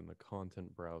object in the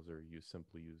content browser, you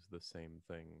simply use the same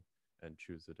thing and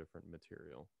choose a different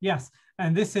material. Yes,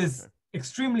 and this is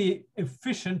extremely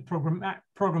efficient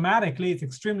programmatically. It's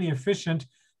extremely efficient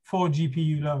for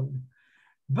GPU load.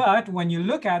 But when you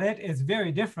look at it, it's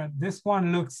very different. This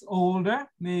one looks older,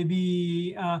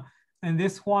 maybe, and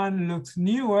this one looks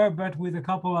newer, but with a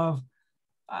couple of,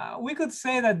 we could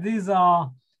say that these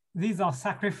are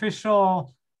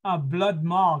sacrificial blood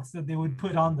marks that they would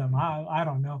put on them. I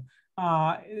don't know.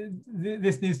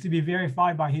 This needs to be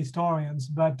verified by historians,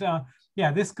 but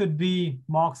yeah, this could be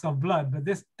marks of blood, but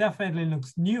this definitely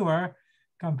looks newer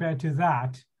compared to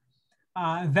that.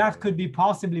 That could be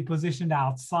possibly positioned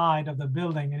outside of the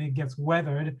building and it gets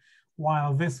weathered,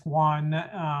 while this one,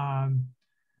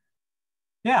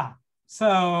 yeah.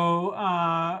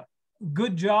 So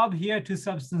good job here to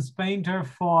Substance Painter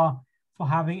for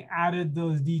having added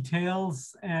those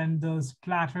details and those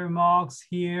splatter marks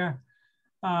here.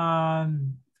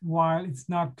 While it's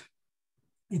not,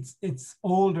 it's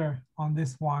older on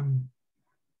this one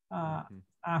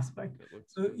aspect.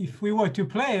 So if we were to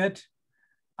play it,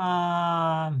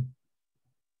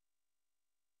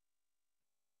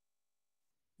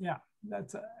 yeah,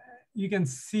 that's you can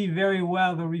see very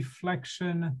well the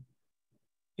reflection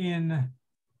in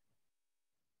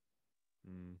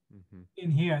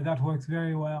here. That works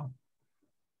very well.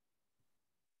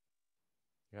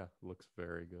 Yeah, looks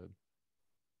very good.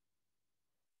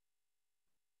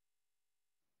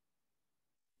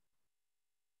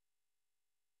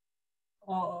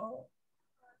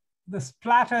 the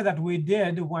splatter that we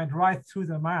did went right through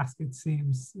the mask, it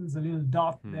seems. There's a little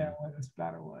dot there where the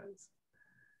splatter was.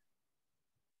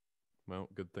 Well,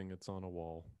 good thing it's on a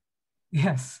wall.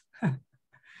 Yes.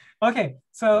 Okay,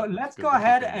 so let's go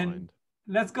ahead and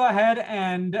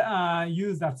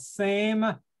use that same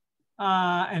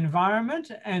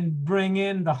environment and bring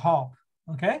in the hop.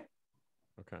 Okay.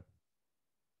 Okay.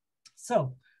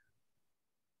 So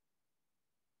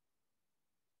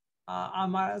I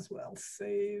might as well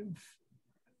save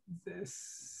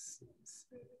this.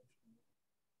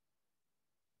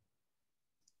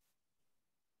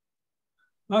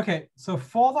 Okay, so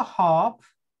for the hop,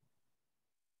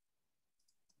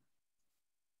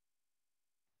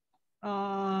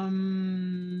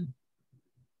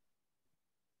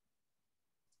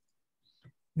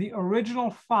 the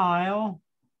original file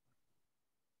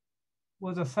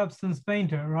was a Substance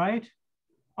Painter, right?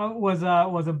 Was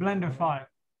a Blender file.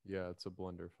 Yeah, it's a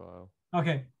Blender file.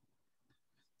 Okay.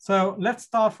 So let's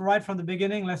start right from the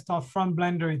beginning. Let's start from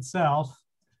Blender itself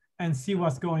and see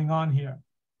what's going on here.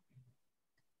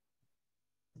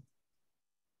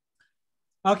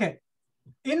 Okay.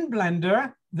 In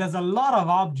Blender, there's a lot of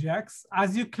objects.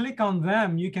 As you click on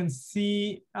them, you can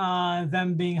see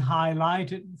them being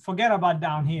highlighted. Forget about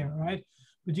down here, right?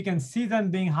 But you can see them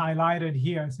being highlighted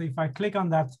here. So if I click on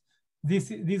that,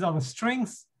 these are the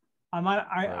strings. I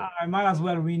might as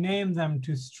well rename them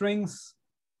to strings.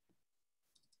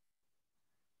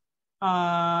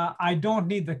 I don't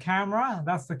need the camera.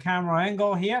 That's the camera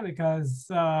angle here because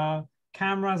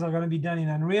cameras are going to be done in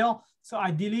Unreal. So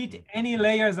I delete any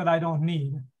layers that I don't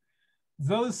need.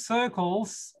 Those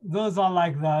circles, those are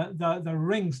like the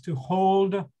rings to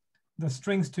hold the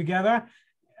strings together.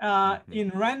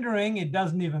 In rendering, it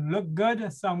doesn't even look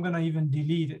good. So I'm going to even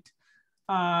delete it.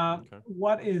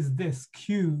 What is this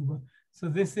cube? So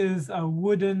this is a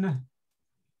wooden,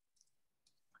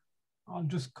 I'll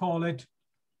just call it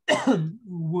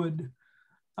wood.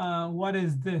 What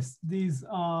is this? These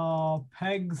are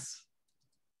pegs,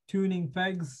 tuning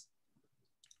pegs.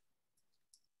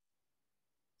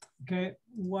 Okay,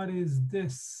 what is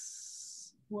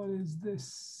this? What is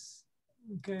this?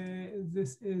 Okay,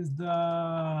 this is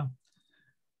the,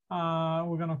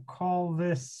 we're gonna call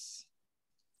this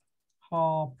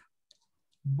hop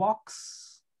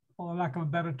box, for lack of a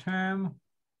better term.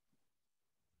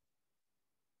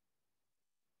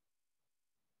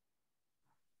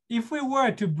 If we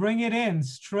were to bring it in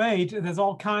straight, there's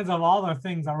all kinds of other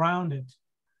things around it.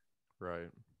 Right.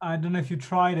 I don't know if you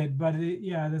tried it, but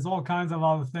yeah, there's all kinds of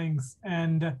other things.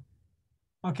 And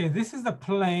okay, this is the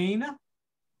plane.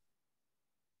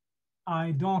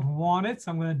 I don't want it, so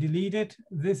I'm going to delete it.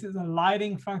 This is a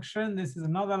lighting function. This is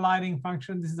another lighting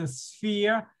function. This is a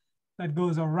sphere that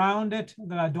goes around it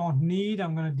that I don't need.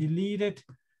 I'm going to delete it.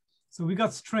 So we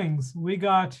got strings, we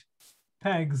got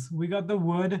pegs, we got the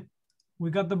wood, we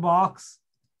got the box.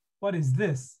 What is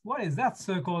this? What is that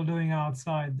circle doing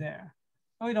outside there?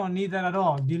 Oh, we don't need that at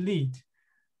all. Delete.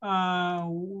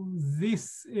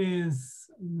 This is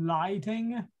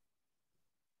lighting.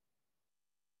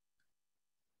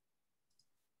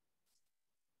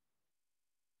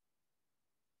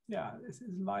 Yeah, this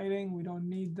is lighting. We don't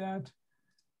need that.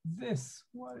 This,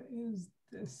 what is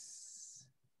this?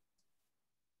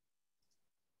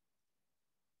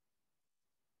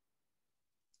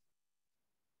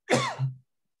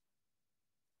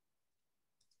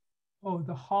 Oh,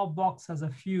 the hop box has a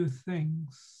few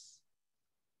things.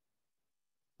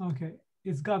 Okay,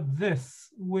 it's got this,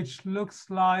 which looks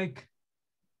like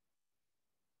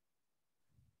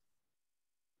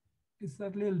it's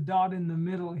that little dot in the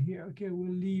middle here. Okay,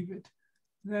 we'll leave it.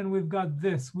 Then we've got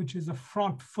this, which is a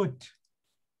front foot.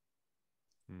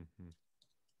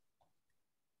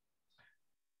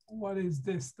 What is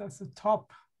this? That's the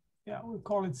top. Yeah, we'll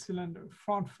call it cylinder.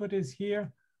 Front foot is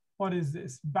here. What is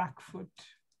this? Back foot.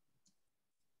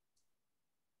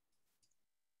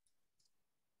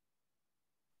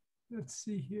 Let's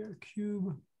see here,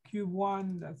 cube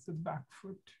 1, that's the back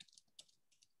foot.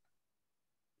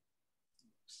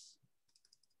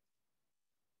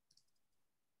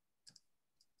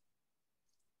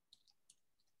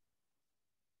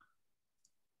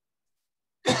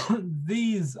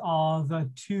 These are the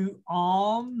two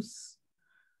arms.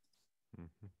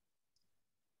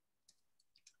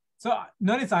 So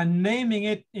notice I'm naming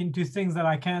it into things that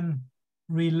I can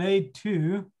relate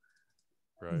to.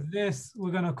 Right. This, we're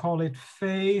going to call it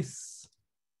face.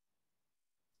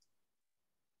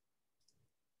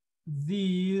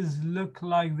 These look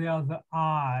like they are the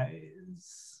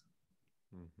eyes.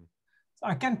 So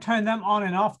I can turn them on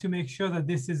and off to make sure that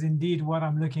this is indeed what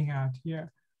I'm looking at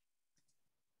here.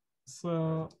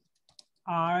 So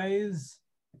eyes,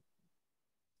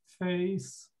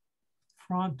 face,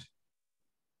 front.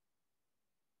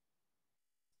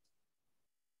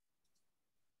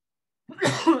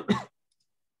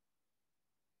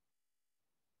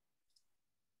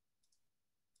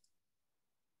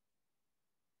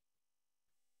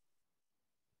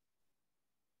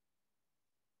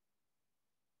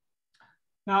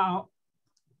 Now,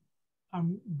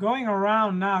 I'm going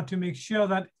around now to make sure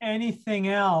that anything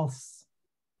else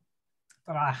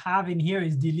that I have in here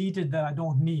is deleted that I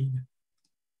don't need.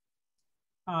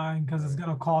 Because it's going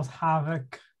to cause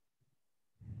havoc.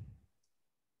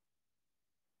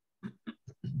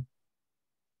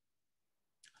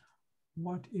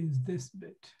 What is this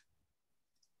bit?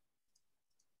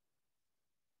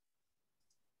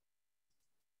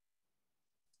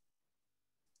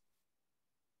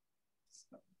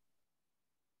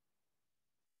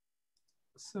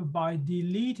 So by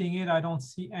deleting it, I don't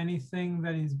see anything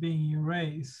that is being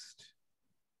erased.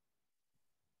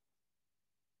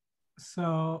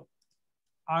 So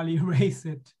I'll erase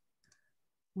it.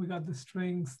 We got the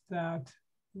strings that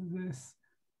this.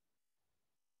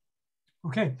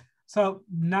 Okay, so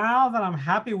now that I'm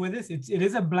happy with this, it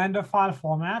is a Blender file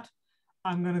format.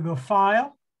 I'm gonna go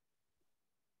File,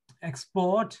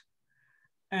 Export,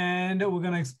 and we're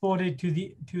gonna export it to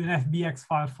an FBX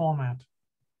file format.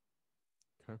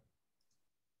 Okay.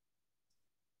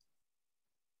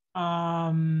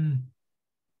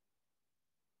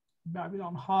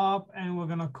 Babylon Hop, and we're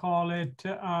gonna call it,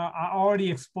 I already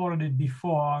exported it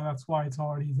before, that's why it's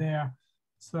already there.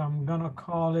 So I'm gonna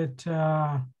call it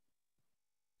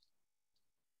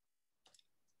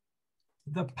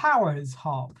the Powers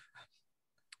Hop.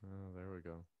 Oh, there we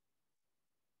go.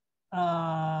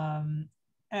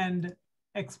 And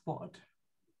export.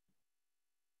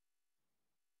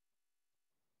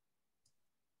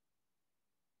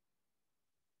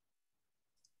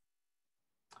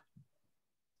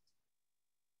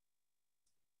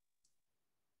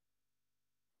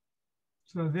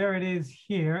 So there it is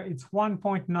here. It's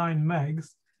 1.9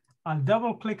 megs. I'll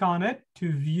double click on it to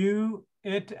view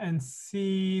it and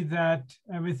see that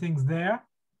everything's there.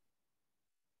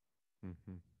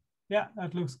 Mm-hmm. Yeah,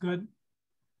 that looks good.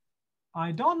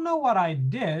 I don't know what I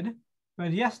did,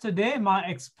 but yesterday my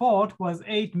export was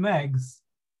 8 megs.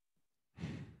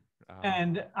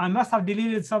 And I must have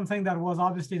deleted something that was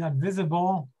obviously not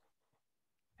visible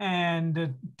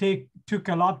and took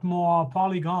a lot more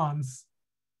polygons.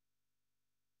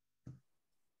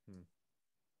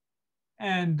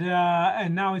 And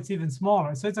now it's even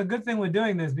smaller. So it's a good thing we're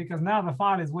doing this because now the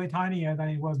file is way tinier than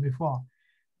it was before.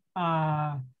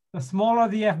 The smaller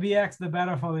the FBX, the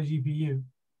better for the GPU.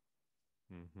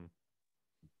 Mm-hmm.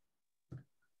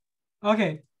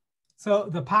 Okay, so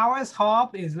the Powers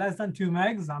Hop is less than 2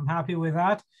 megs. I'm happy with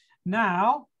that.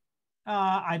 Now,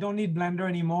 I don't need Blender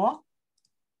anymore.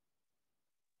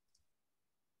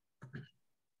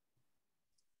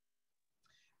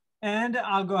 And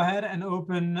I'll go ahead and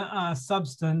open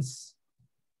Substance.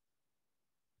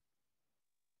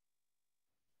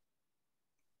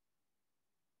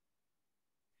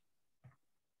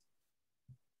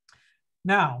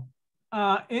 Now,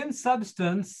 in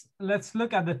Substance, let's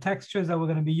look at the textures that we're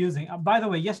going to be using. By the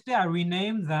way, yesterday I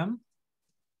renamed them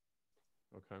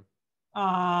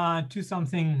to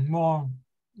something more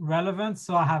relevant.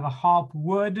 So I have a hop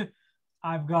wood.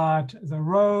 I've got the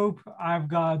rope. I've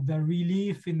got the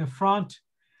relief in the front.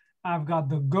 I've got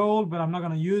the gold, but I'm not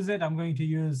going to use it. I'm going to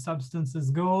use Substance's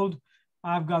gold.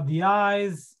 I've got the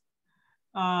eyes,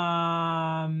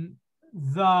 the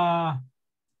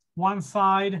one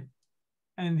side,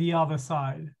 and the other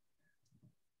side.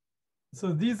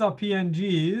 So these are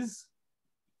PNGs.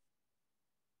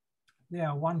 Yeah,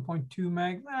 1.2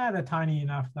 meg. They're tiny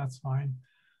enough. That's fine.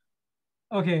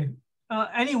 Okay.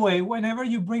 Anyway, whenever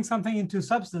you bring something into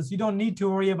Substance, you don't need to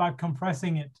worry about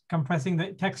compressing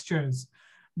the textures,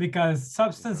 because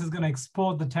Substance is going to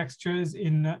export the textures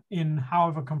in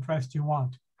however compressed you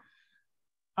want.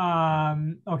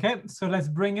 Okay, so let's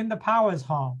bring in the Powers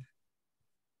Hop.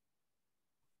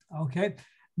 Okay,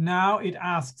 now it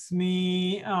asks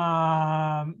me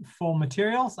for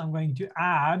materials. I'm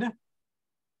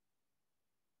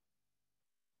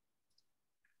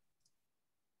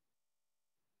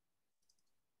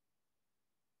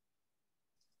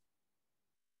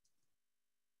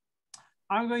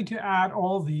going to add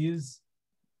all these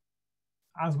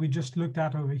as we just looked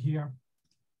at over here.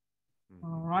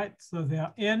 All right, so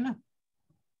they're in.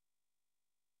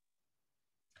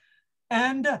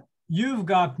 And you've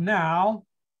got now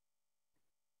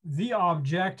the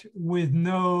object with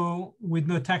no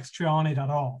texture on it at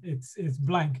all. It's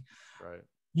blank. Right.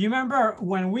 You remember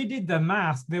when we did the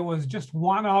mask, there was just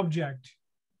one object.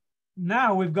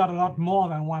 now we've got a lot more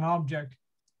than one object.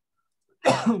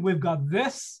 We've got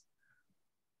this.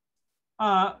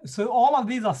 So all of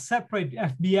these are separate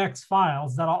FBX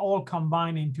files that are all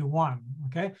combined into one,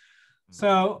 okay?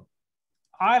 So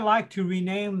I like to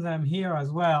rename them here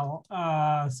as well,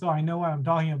 so I know what I'm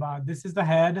talking about. This is the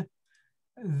head.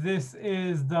 This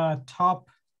is the top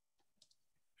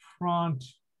front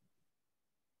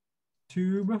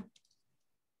tube.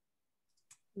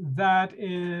 That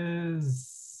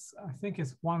is, I think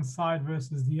it's one side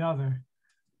versus the other.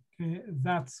 Okay,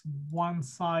 that's one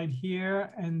side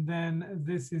here, and then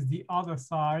this is the other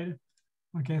side.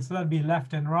 Okay, so that'd be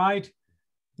left and right.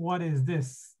 What is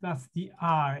this? That's the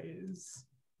eyes.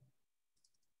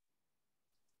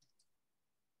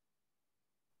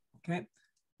 Okay,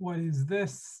 what is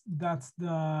this? That's the,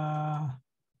 how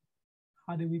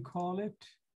do we call it?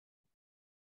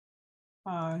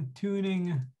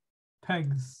 Tuning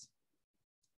pegs.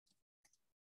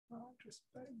 Just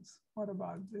pegs. What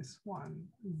about this one?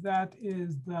 That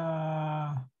is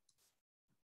that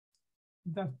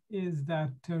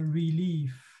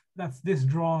relief. That's this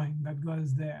drawing that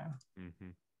goes there. Mm-hmm.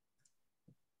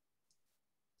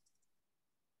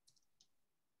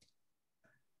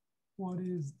 What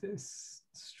is this?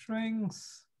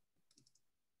 Strings.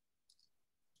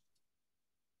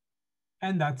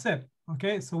 And that's it.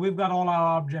 Okay, so we've got all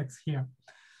our objects here.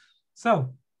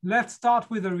 So let's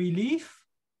start with a relief.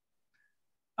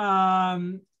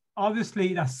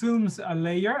 Obviously, it assumes a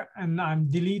layer, and I'm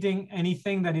deleting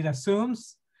anything that it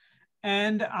assumes.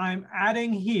 And I'm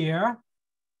adding here,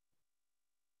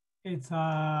 it's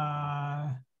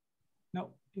a,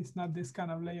 no, it's not this kind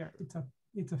of layer.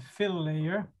 It's a fill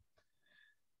layer.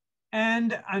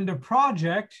 And under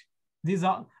project, these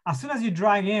are, as soon as you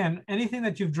drag in, anything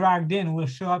that you've dragged in will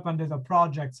show up under the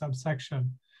project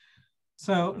subsection.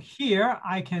 So here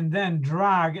I can then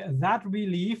drag that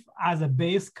relief as a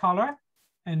base color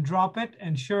and drop it.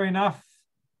 And sure enough,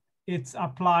 it's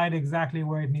applied exactly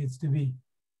where it needs to be.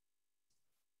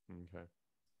 Okay.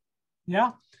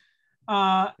 Yeah.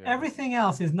 Everything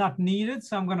else is not needed.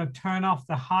 So I'm going to turn off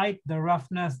the height, the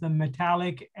roughness, the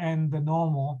metallic, and the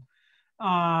normal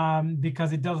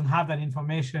because it doesn't have that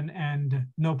information and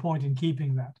no point in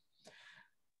keeping that.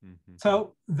 Mm-hmm.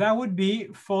 So that would be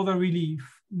for the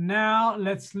relief. Now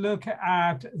let's look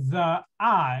at the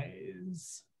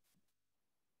eyes.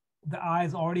 The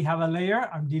eyes already have a layer.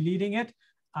 I'm deleting it.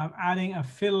 I'm adding a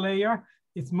fill layer.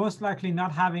 It's most likely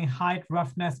not having height,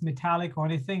 roughness, metallic, or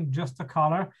anything, just the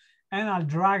color. And I'll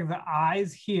drag the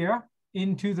eyes here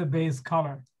into the base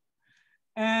color.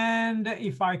 And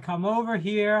if I come over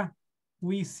here,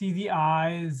 we see the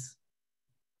eyes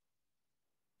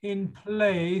in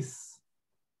place.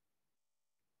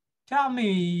 Tell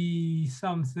me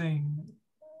something.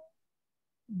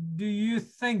 Do you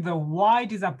think the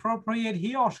white is appropriate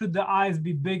here, or should the eyes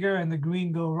be bigger and the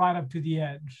green go right up to the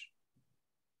edge?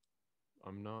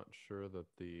 I'm not sure that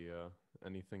the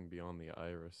anything beyond the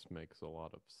iris makes a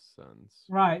lot of sense.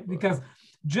 Right, because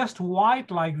just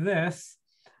white like this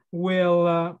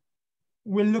will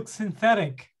look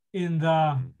synthetic in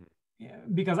the,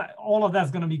 because all of that's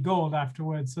going to be gold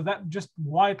afterwards. So that just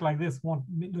white like this won't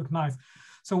look nice.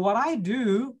 So what I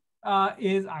do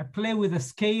is I play with the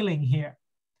scaling here.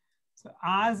 So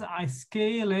as I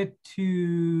scale it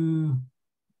to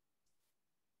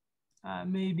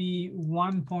maybe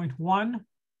 1.1,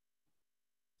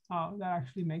 oh, that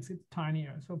actually makes it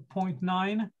tinier. So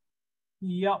 0.9,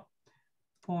 yep,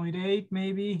 0.8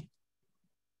 maybe.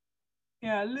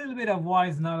 Yeah, a little bit of white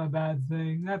is not a bad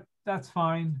thing. That's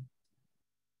fine.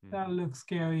 That looks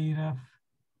scary enough.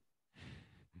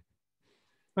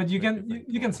 But you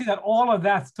can see that all of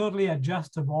that's totally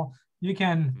adjustable. You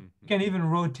can even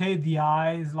rotate the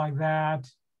eyes like that.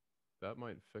 That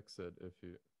might fix it if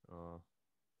you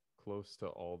close to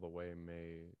all the way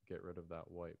may get rid of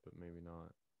that white, but maybe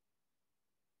not.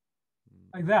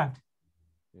 Like that.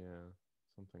 Yeah,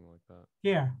 something like that.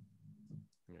 Yeah.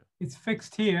 Yeah. It's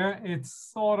fixed here. It's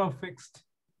sort of fixed.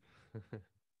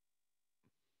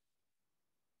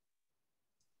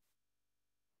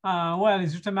 Well,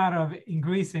 it's just a matter of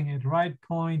increasing it, right?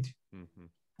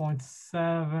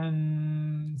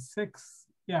 0.76.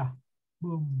 Yeah,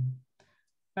 boom.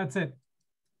 That's it.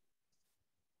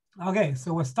 Okay,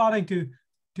 so we're starting to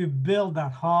build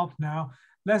that hop now.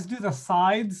 Let's do the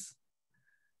sides.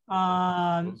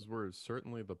 Those were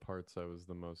certainly the parts I was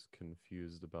the most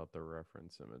confused about the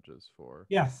reference images for.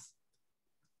 Yes.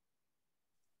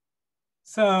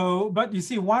 So, but you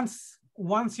see, once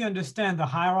you understand the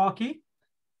hierarchy,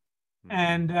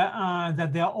 and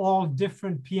that they're all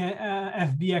different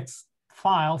FBX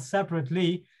files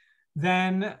separately,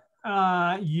 then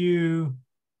you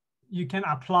you can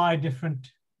apply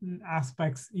different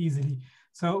aspects easily.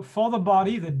 So for the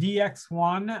body, the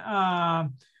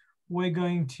DX1, we're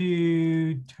going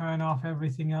to turn off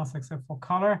everything else except for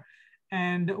color.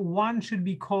 And one should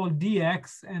be called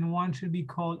DX and one should be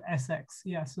called SX.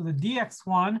 Yeah, so the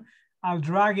DX1, I'll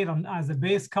drag it on as a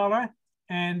base color,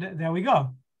 and there we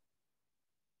go.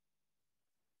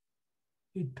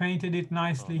 It painted it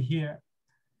nicely here.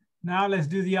 Now let's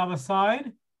do the other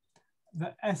side.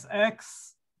 The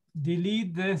SX,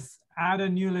 delete this, add a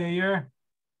new layer,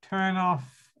 turn off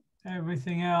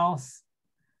everything else.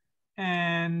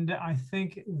 And I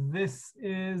think this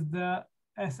is the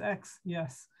SX,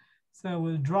 yes. So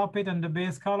we'll drop it on the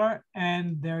base color,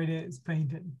 and there it is,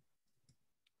 painted.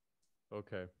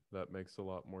 Okay, that makes a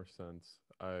lot more sense.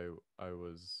 I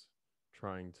was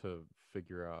trying to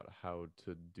figure out how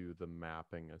to do the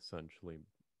mapping essentially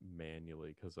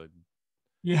manually because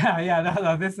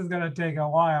no, this is going to take a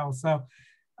while. So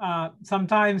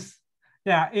sometimes,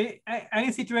 yeah,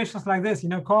 any situations like this,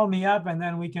 call me up, and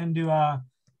then we can do a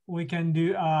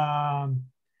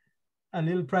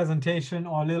little presentation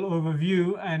or a little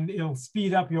overview, and it'll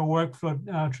speed up your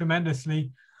workflow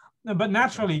tremendously. But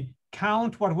naturally,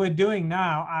 count what we're doing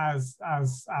now as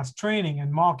training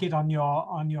and mark it on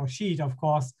your sheet, of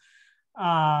course,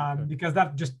 because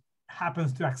that just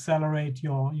happens to accelerate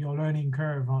your learning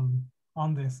curve on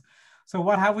this. So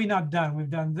what have we not done? We've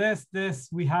done this.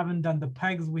 We haven't done the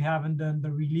pegs. We haven't done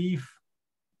the relief.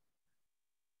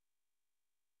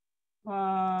 We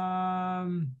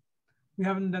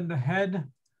haven't done the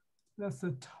head. That's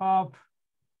the top.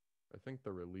 I think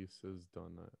the release is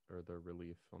done, or the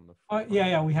relief on the front. Oh,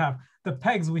 yeah, we have. The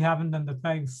pegs, we haven't done the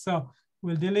pegs. So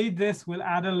we'll delete this, we'll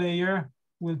add a layer,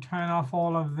 we'll turn off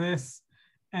all of this,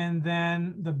 and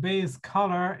then the base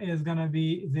color is gonna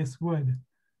be this wood.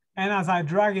 And as I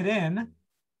drag it in,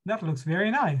 that looks very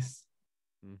nice.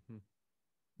 Mm-hmm.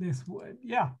 This wood,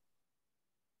 yeah.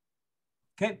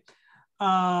 Okay.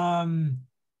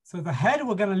 So the head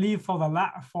we're gonna leave for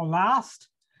last.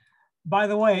 By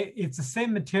the way, it's the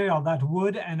same material, that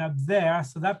wood and up there,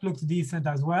 so that looks decent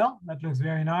as well. That looks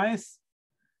very nice.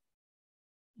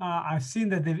 I've seen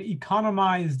that they've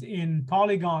economized in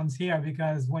polygons here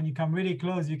because when you come really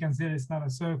close, you can see that it's not a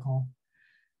circle.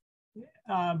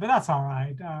 But that's all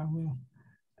right. We'll,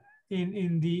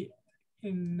 in the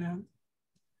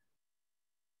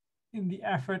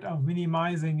effort of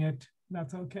minimizing it,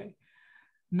 that's okay.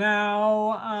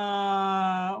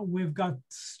 Now we've got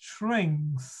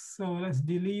strings. So let's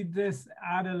delete this,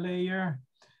 add a layer.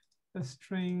 The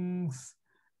strings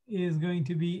is going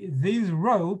to be this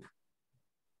rope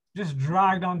just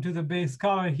dragged onto the base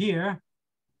color here.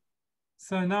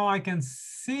 So now I can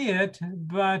see it,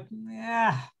 but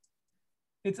yeah,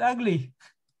 it's ugly.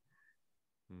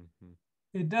 Mm-hmm.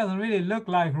 It doesn't really look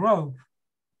like rope.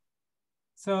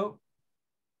 So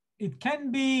it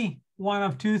can be one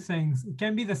of two things. It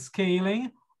can be the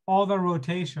scaling or the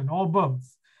rotation, or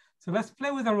both. So let's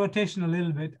play with the rotation a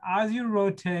little bit. As you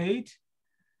rotate,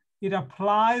 it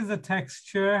applies the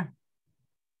texture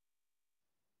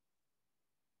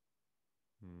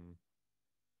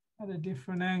at a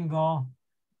different angle,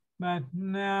 but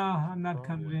no, I'm not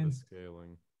convinced.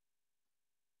 Scaling.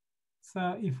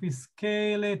 So if we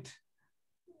scale it,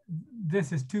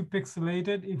 this is too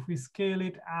pixelated. If we scale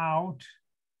it out,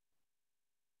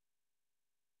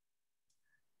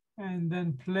 and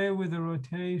then play with the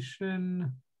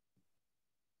rotation,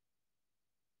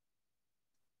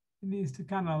 it needs to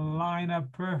kind of line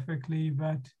up perfectly,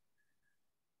 but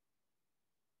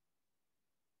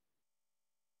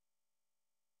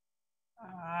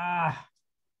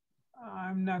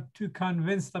I'm not too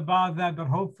convinced about that, but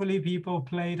hopefully people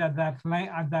played at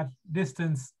that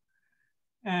distance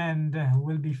and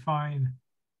will be fine.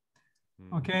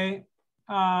 Okay,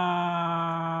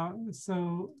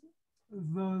 so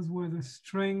those were the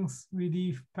strings,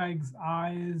 relief, pegs,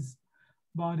 eyes,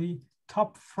 body,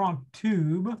 top, front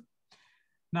tube.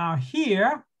 Now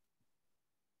here,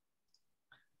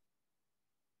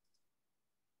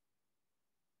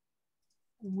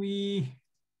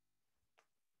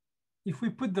 if we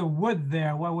put the wood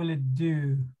there, what will it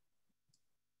do?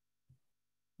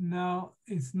 No,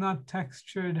 it's not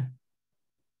textured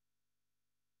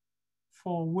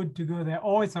for wood to go there.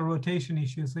 Oh, it's a rotation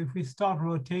issue. So if we start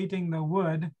rotating the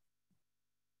wood,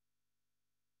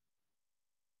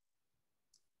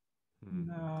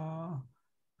 no.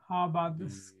 How about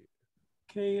the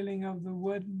scaling of the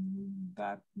wood?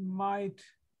 That might.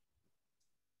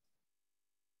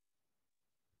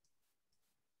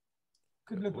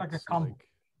 Could look like a comp. Like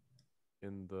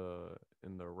in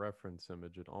the reference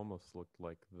image, it almost looked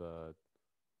like the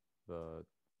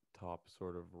top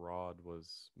sort of rod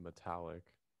was metallic.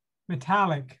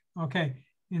 Metallic. Okay.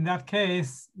 In that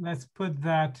case, let's put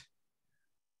that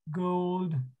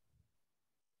gold.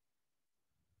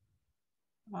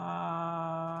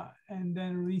 And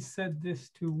then reset this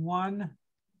to 1.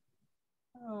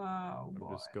 I'm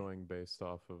just going based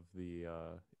off of the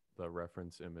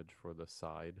reference image for the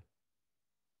side.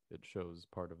 It shows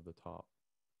part of the top.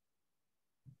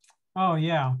 Oh,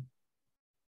 yeah.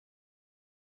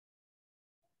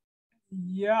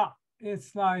 Yeah,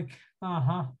 it's like,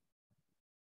 let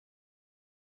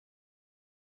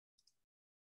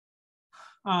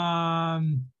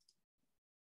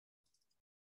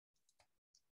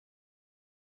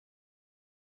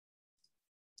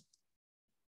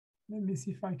me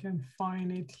see if I can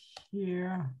find it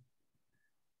here.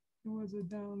 It was a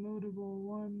downloadable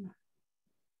one.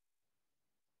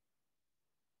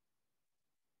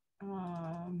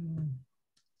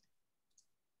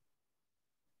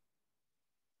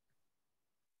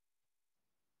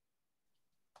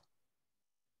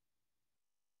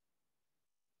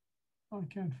 I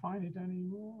can't find it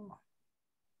anymore.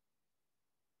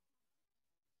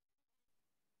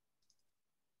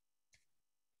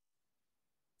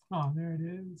 Oh, there it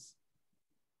is.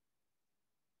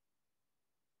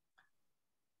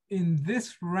 In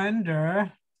this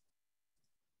render,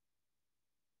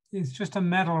 it's just a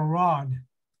metal rod.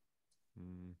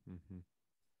 Mm-hmm.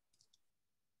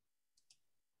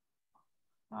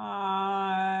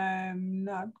 I'm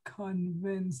not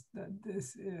convinced that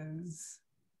this is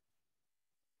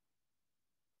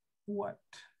what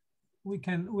we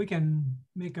can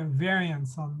make a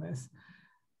variance on this.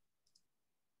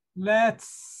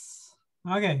 Let's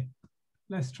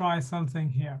try something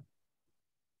here.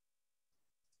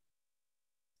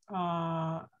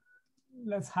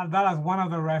 Let's have that as one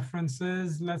of the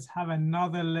references. Let's have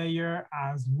another layer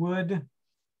as wood,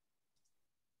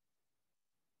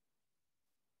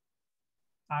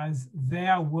 as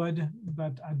their wood,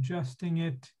 but adjusting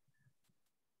it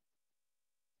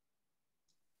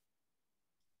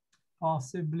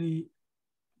possibly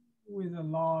with a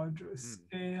larger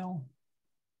scale.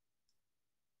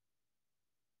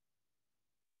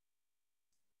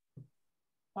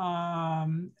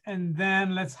 And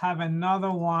then let's have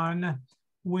another one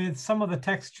with some of the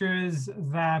textures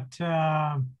that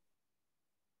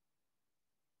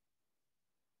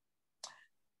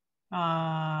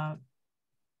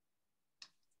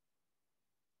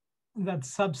that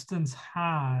substance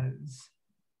has.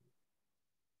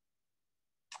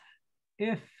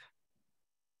 If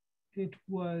it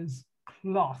was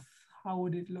cloth, how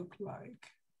would it look like?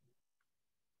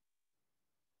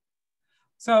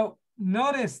 So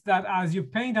notice that as you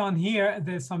paint on here,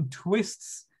 there's some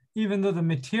twists, even though the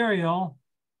material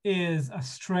is a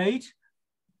straight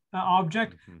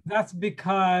object. That's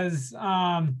because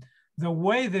the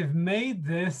way they've made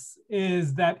this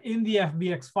is that in the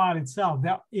FBX file itself,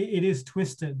 that it is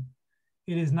twisted.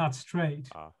 It is not straight.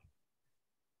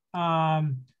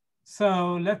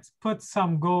 So let's put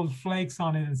some gold flakes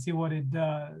on it and see what it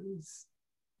does.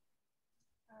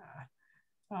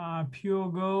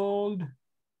 Pure gold.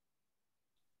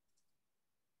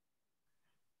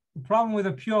 The problem with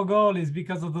a pure gold is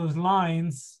because of those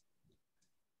lines.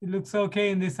 It looks okay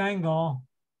in this angle,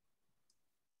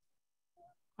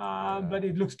 but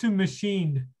it looks too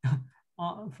machined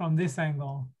from this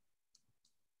angle.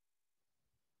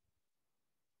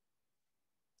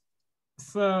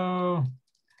 So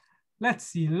let's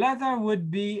see, leather would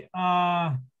be,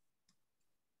 okay,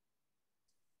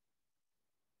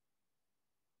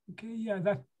 yeah,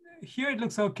 that here it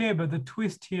looks okay, but the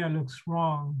twist here looks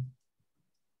wrong.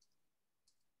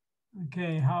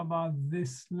 Okay, how about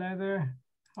this leather?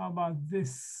 How about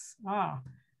this?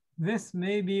 This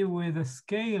maybe with a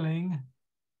scaling.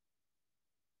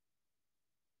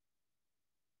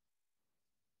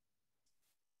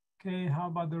 Okay, how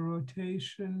about the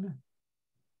rotation?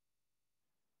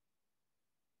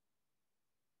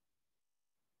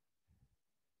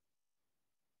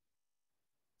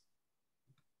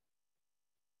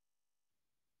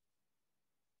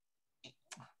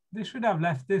 They should have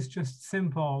left this just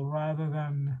simple rather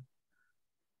than,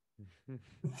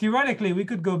 theoretically, we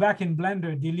could go back in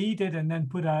Blender, delete it, and then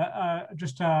put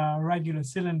just a regular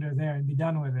cylinder there and be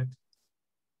done with it.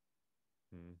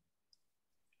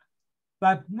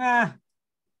 But nah,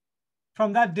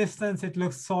 from that distance, it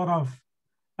looks sort of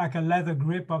like a leather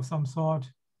grip of some sort.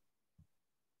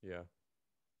 Yeah.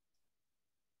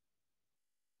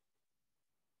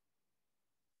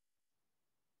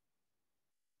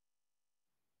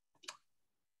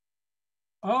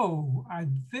 Oh, at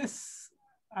this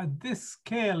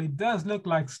scale, it does look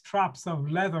like straps of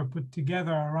leather put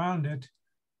together around it.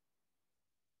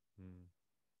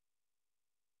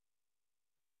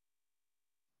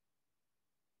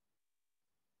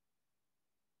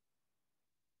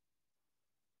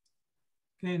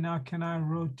 Okay, now can I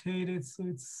rotate it so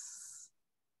it's,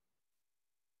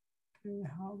 okay,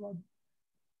 how about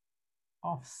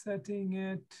offsetting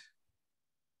it?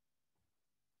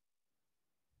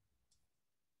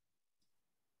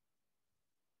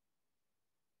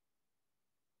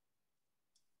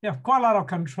 You have quite a lot of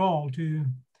control to,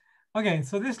 okay,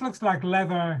 so this looks like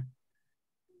leather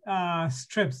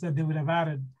strips that they would have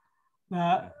added.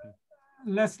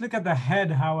 Let's look at the head,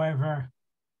 however.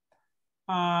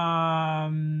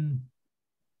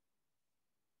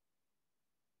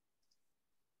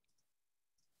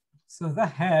 So the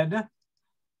head,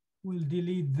 we'll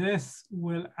delete this,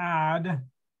 we'll add.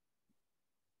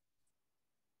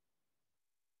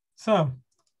 So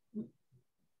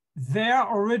their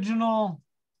original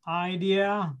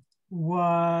idea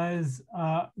was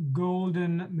a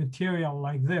golden material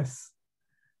like this.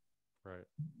 Right.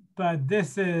 But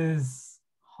this is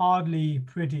hardly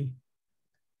pretty.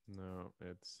 No,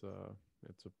 it's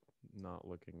not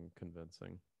looking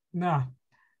convincing. No.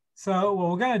 So what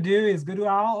we're gonna do is go to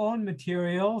our own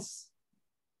materials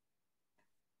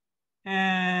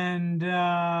and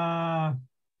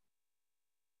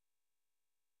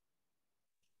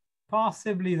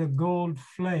possibly the gold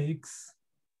flakes.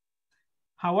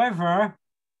 However,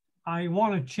 I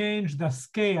want to change the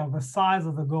scale, the size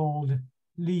of the gold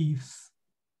leaves.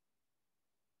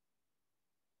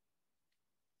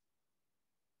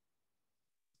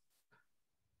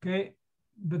 Okay,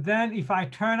 but then if I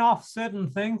turn off certain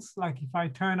things, like if I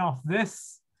turn off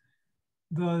this,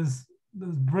 those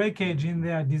breakage in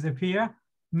there disappear.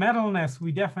 Metalness,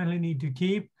 we definitely need to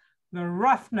keep. The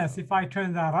roughness, if I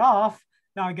turn that off,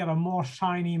 now I get a more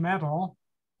shiny metal.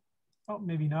 Oh,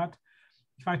 maybe not.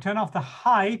 If I turn off the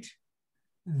height,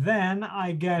 then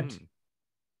I get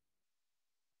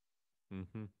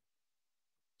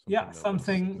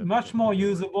something much more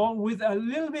usable with a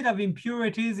little bit of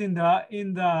impurities in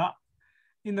the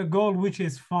gold, which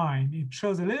is fine. It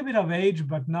shows a little bit of age,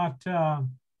 but not that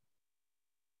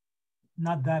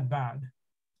bad.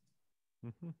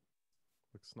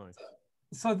 Looks nice.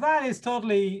 So that is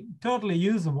totally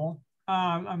usable.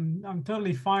 I'm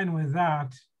totally fine with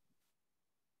that.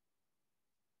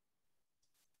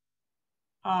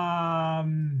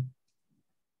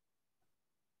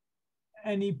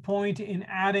 Any point in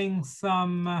adding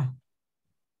some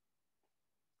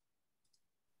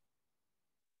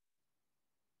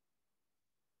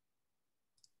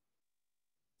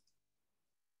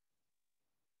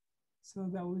so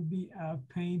that would be a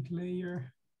paint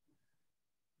layer.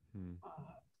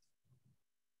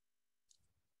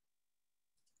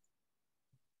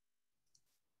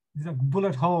 It's like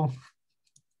bullet hole.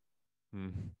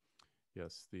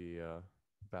 Yes, the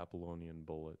Babylonian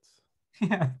bullets.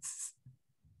 Yes.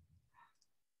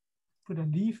 Put a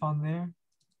leaf on there.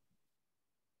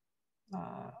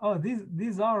 Oh,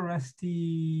 these are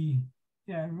rusty,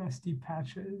 yeah, rusty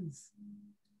patches.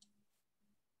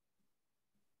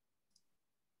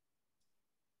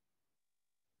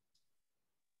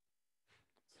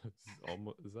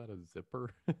 Is that a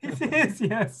zipper? It is,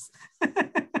 yes. All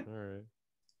right.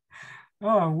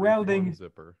 Oh, welding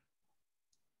zipper.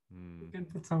 You can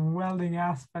put some welding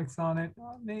aspects on it.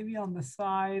 Maybe on the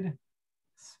side,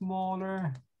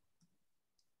 smaller.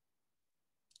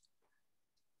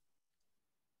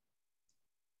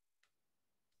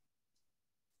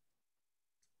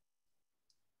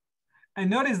 And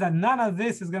notice that none of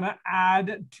this is going to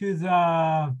add to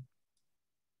the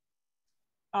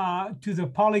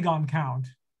polygon count.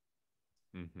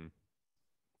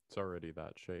 It's already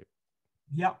that shape.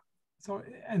 Yep. So,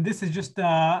 and this is just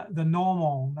the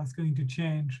normal that's going to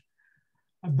change,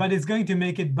 but it's going to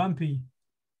make it bumpy.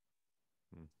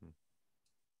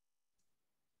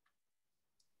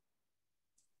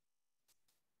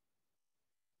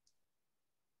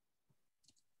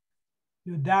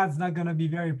 Your dad's not going to be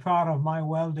very proud of my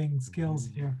welding skills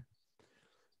here.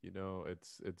 You know,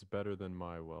 it's better than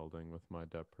my welding with my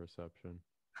depth perception.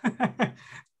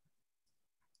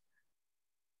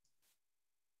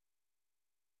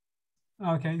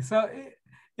 Okay, so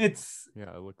it's...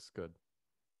 Yeah, it looks good.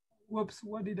 Whoops,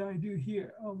 what did I do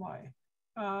here? Oh my.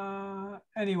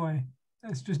 Anyway,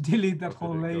 let's just delete that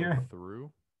whole layer. Go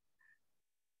through?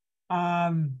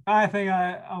 I think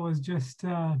I was just...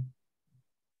 yeah,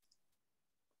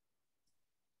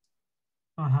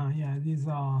 these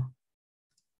are...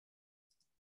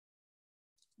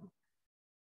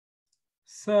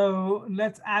 So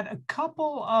let's add a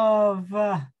couple of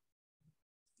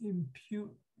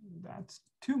that's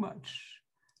too much.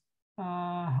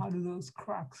 How do those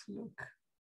cracks look?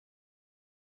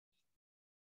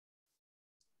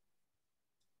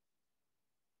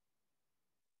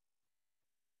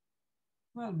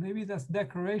 Well, maybe that's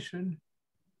decoration.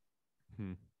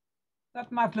 Hmm.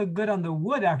 That might look good on the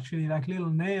wood, actually, like little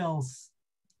nails.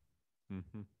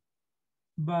 Mm-hmm.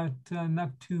 But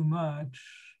not too much.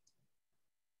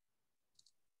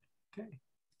 Okay.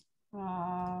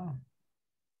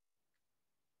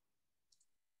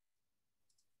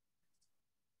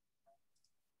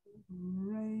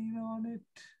 Rain on it.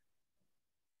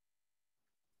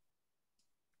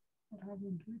 What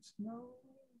happened to its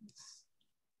nose?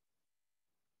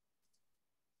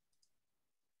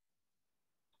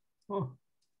 Oh.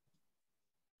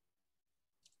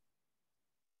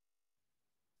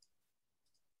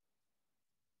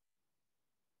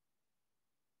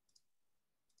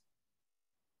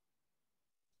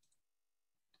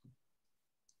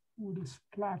 Would a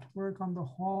splat work on the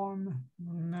horn?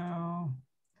 No.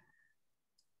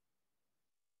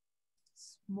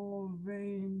 Small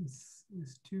veins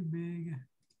is too big.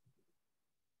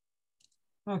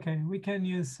 Okay, we can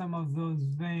use some of those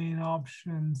vein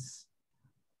options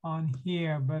on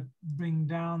here, but bring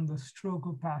down the stroke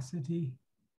opacity.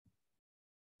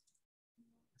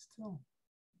 Still.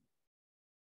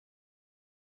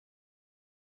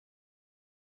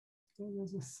 So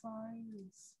there's a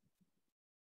size.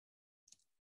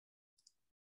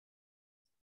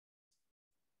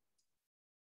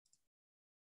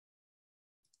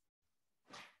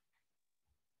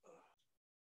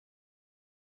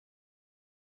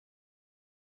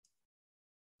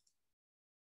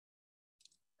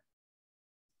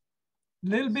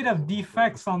 Little bit of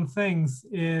defects on things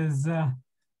is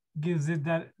gives it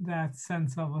that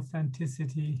sense of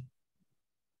authenticity.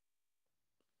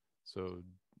 So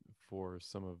for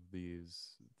some of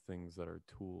these things that are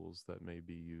tools that may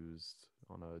be used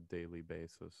on a daily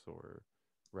basis, or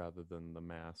rather than the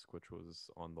mask, which was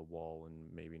on the wall and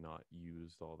maybe not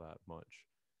used all that much,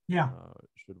 yeah,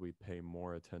 should we pay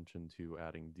more attention to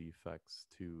adding defects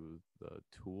to the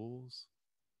tools?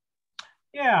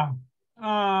 Yeah.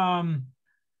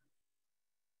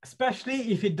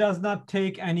 Especially if it does not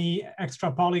take any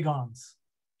extra polygons.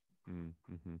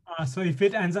 Mm-hmm. So if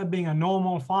it ends up being a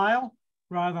normal file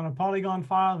rather than a polygon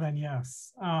file, then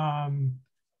yes.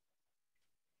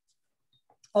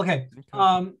 Okay.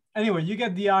 Anyway, you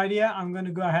get the idea. I'm going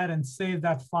to go ahead and save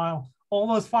that file. All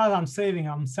those files I'm saving,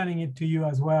 I'm sending it to you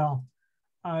as well,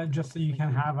 just so you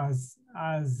can have as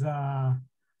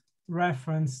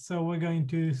reference. So we're going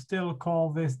to still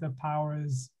call this the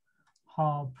powers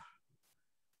hop.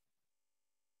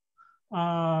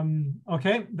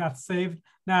 Okay, that's saved.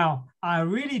 Now, I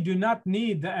really do not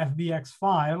need the FBX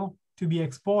file to be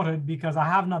exported because I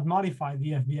have not modified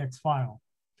the FBX file.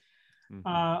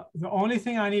 Mm-hmm. The only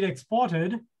thing I need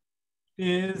exported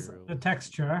is the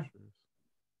texture.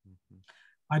 Mm-hmm.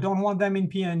 I don't want them in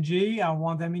PNG. I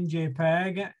want them in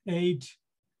JPEG.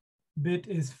 8-bit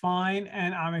is fine.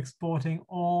 And I'm exporting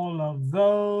all of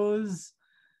those.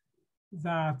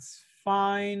 That's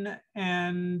fine.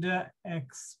 And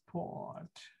export.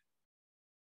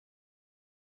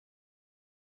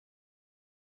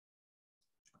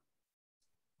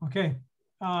 Okay.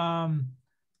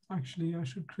 Actually, I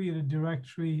should create a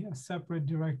directory, a separate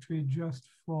directory just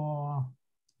for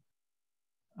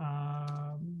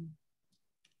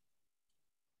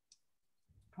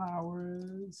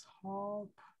powers hop.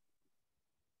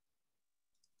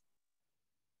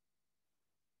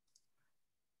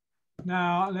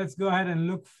 Now let's go ahead and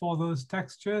look for those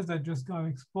textures that just got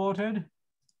exported.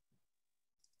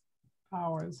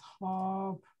 Powers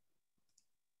hop.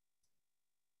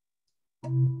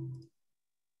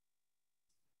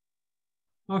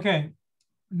 Okay,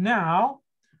 now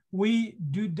we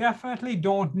definitely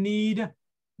don't need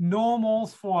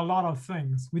normals for a lot of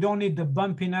things. We don't need the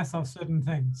bumpiness of certain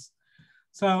things.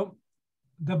 So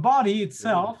the body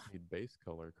itself. You need base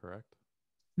color, correct?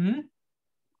 Hmm?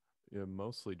 You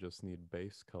mostly just need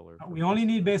base color. We only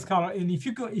need base color. And if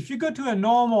you go to a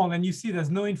normal and you see there's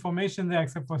no information there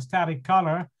except for static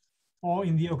color, or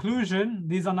in the occlusion,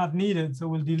 these are not needed, so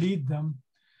we'll delete them.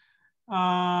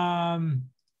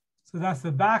 So that's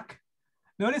the back.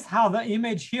 Notice how the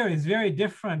image here is very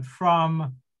different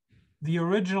from the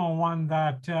original one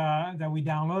that we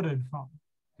downloaded from.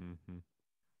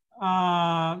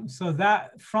 Mm-hmm. So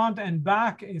that front and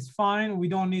back is fine. We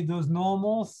don't need those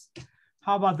normals.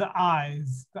 How about the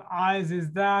eyes? The eyes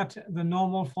is that the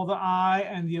normal for the eye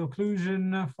and the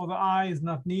occlusion for the eye is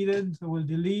not needed, so we'll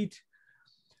delete.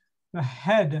 The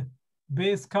head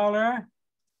base color,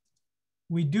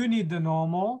 we do need the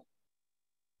normal.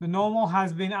 The normal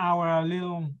has been our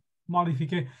little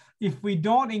modification. If we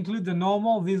don't include the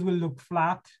normal, these will look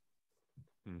flat.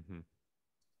 Mm-hmm.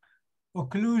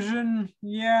 Occlusion,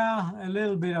 yeah, a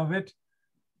little bit of it.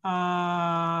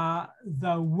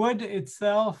 The wood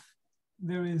itself,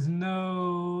 there is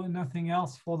nothing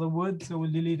else for the wood, so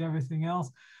we'll delete everything else.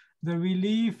 The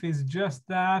relief is just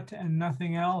that and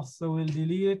nothing else, so we'll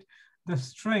delete it. The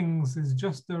strings is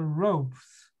just the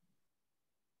ropes.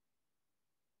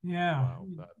 Yeah. Wow,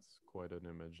 that's quite an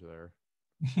image there.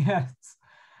 Yes.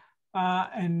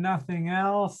 And nothing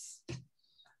else.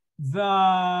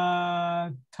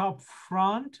 The top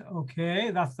front,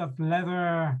 okay, that's that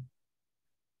leather.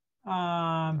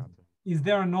 Is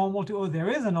there a normal to? Oh, there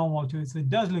is a normal to it, so it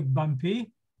does look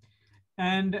bumpy.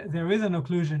 And there is an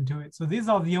occlusion to it. So these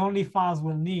are the only files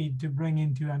we'll need to bring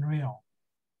into Unreal,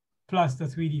 plus the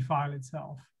 3D file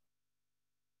itself.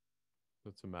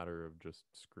 It's a matter of just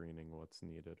screening what's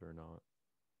needed or not.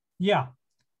 Yeah.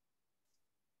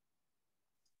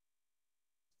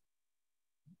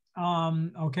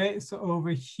 Okay, so over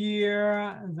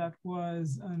here, that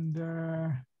was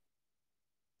under,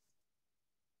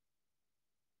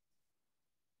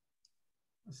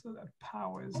 so that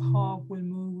powers hub will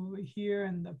move over here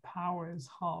and the powers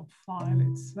hub file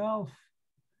itself.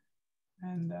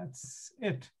 And that's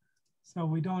it. So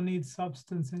we don't need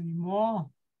substance anymore.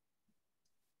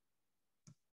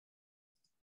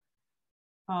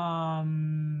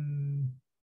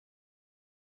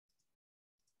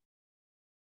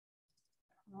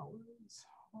 Powers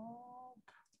hub.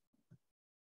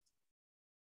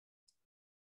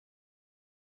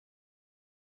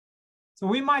 So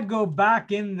we might go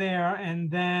back in there and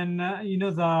then, you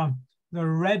know, the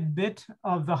red bit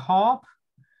of the hop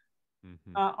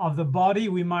of the body,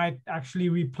 we might actually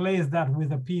replace that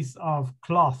with a piece of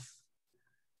cloth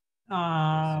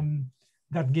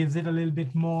that gives it a little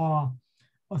bit more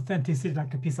authenticity,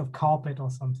 like a piece of carpet or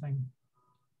something,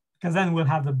 because then we'll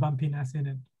have the bumpiness in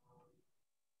it.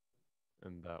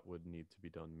 And that would need to be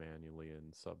done manually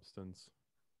in Substance.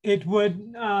 It would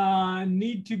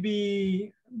need to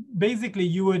be, basically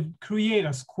you would create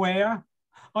a square.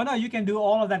 Oh no, you can do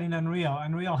all of that in Unreal.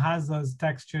 Unreal has those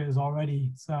textures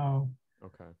already. So,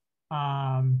 okay.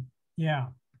 Yeah.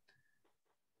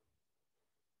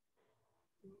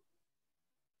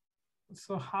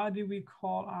 So how do we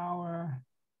call our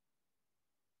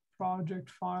project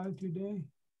file today?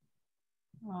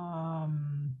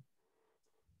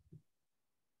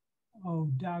 Oh,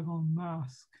 daggone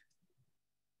mask.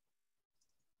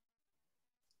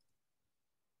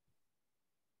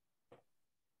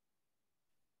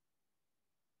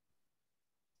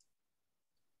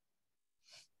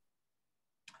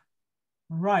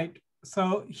 Right.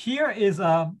 So here is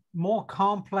a more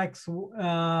complex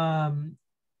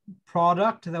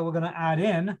product that we're going to add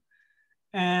in.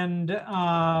 And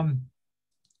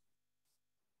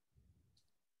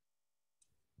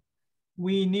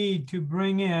we need to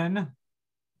bring in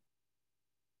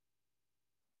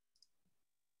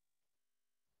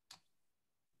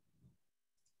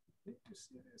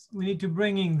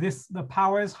the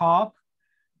powers hop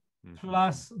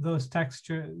plus those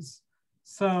textures.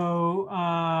 So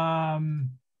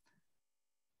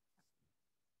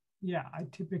yeah, I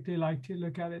typically like to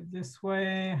look at it this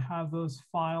way, have those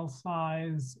file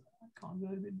size, I can't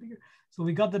go a bit bigger. So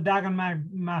we got the Dagon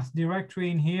Mask directory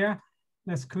in here.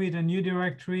 Let's create a new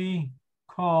directory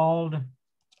called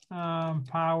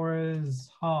powers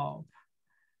hub.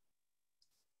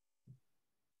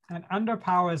 And under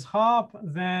powers hub,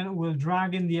 then we'll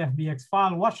drag in the FBX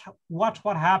file. Watch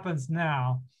what happens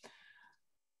now.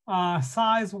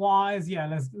 Size-wise,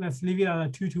 yeah, let's leave it at a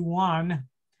 2 to 1.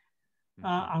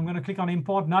 I'm going to click on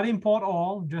import, not import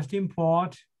all, just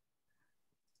import.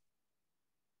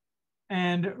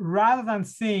 And rather than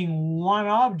seeing one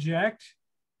object,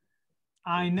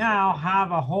 I now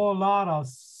have a whole lot of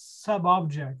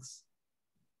sub-objects.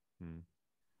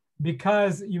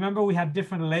 Because you remember we had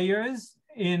different layers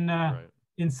in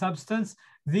Substance.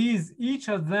 Each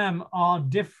of them are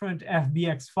different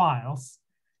FBX files.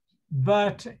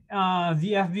 But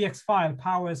the FBX file,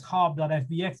 powers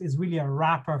hub.fbx, is really a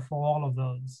wrapper for all of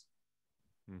those.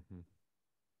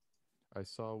 I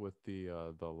saw with the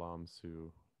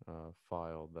LAMSU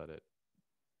file that it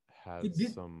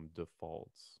has some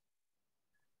defaults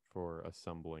for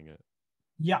assembling it.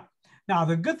 Yeah. Now,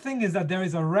 the good thing is that there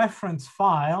is a reference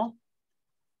file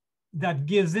that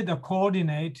gives it a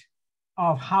coordinate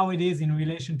of how it is in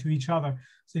relation to each other.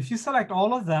 So if you select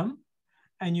all of them,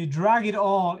 and you drag it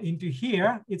all into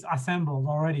here, it's assembled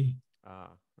already.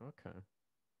 Ah, okay.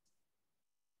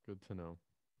 Good to know.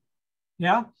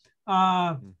 Yeah.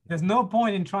 There's no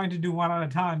point in trying to do one at a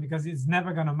time because it's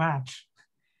never going to match.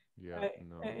 Yeah,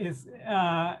 no. It's,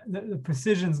 the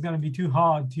precision is going to be too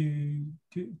hard to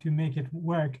make it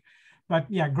work. But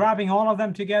yeah, grabbing all of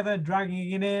them together,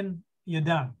 dragging it in, you're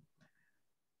done.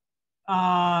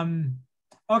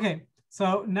 Okay,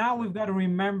 so now we've got to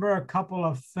remember a couple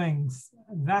of things.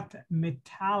 That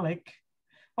metallic,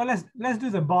 well, let's do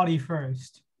the body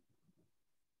first.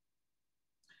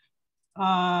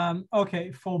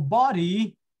 Okay, for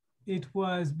body, it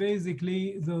was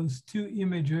basically those two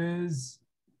images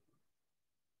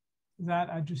that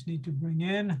I just need to bring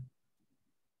in.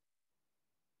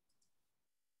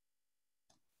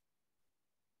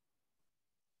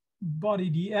 Body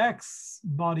dx,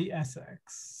 body sx.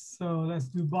 So let's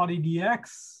do body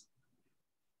dx.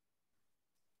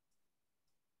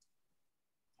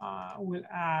 We'll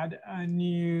add a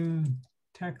new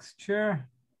texture.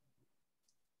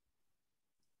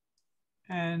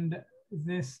 And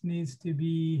this needs to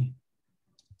be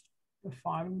the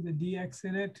file with the DX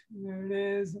in it. There it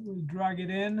is. We'll drag it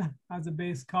in as a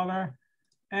base color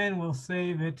and we'll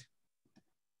save it.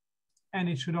 And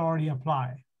it should already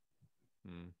apply.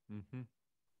 Mm-hmm.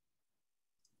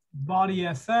 Body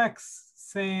SX,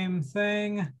 same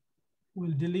thing.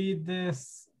 We'll delete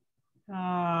this. We'll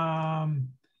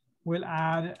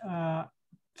add a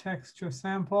texture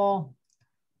sample.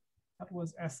 That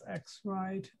was SX,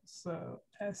 right? So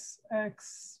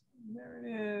SX, there it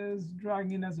is,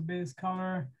 dragging as a base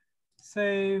color,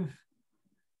 save.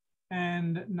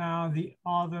 And now the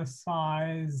other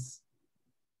size,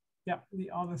 yeah,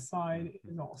 the other side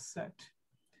is all set.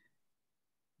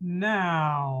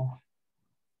 Now,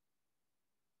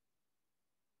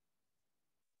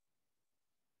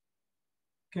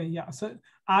 okay, yeah, so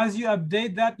as you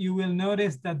update that, you will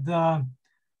notice that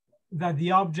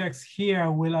the objects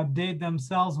here will update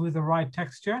themselves with the right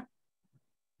texture.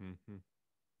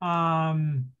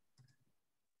 Mm-hmm.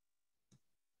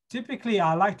 Typically,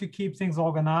 I like to keep things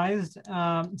organized.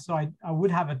 So I would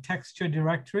have a texture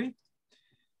directory.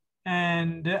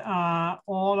 And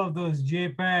all of those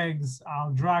JPEGs,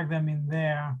 I'll drag them in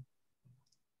there.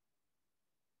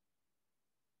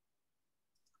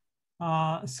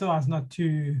 So as not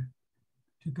to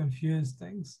confuse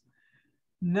things.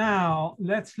 Now,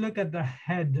 let's look at the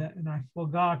head. And I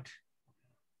forgot.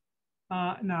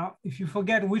 Now, if you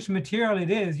forget which material it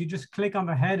is, you just click on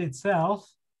the head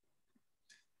itself.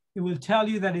 It will tell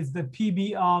you that it's the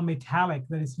PBR metallic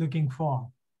that it's looking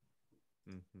for.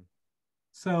 Mm-hmm.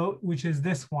 So, which is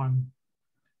this one.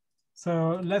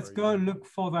 So let's go look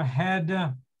for the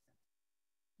head.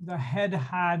 The head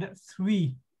had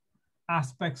 3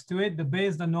 aspects to it, the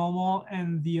base, the normal,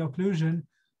 and the occlusion.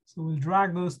 So we'll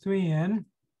drag those 3 in.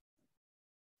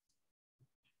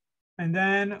 And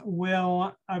then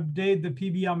we'll update the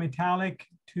PBR metallic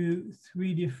to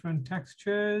 3 different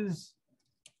textures.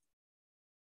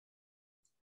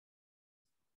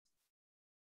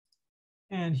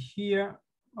 And here,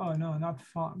 oh no, not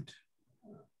font.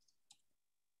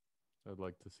 I'd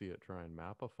like to see it try and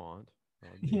map a font.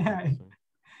 Yeah,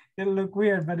 it'll look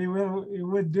weird, but it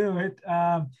would do it.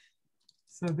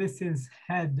 So this is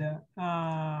head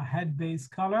base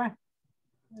color.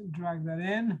 I'll drag that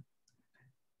in.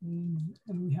 And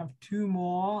we have 2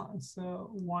 more.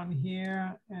 So 1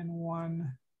 here and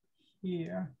 1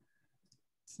 here.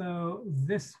 So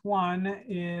this one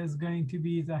is going to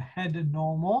be the head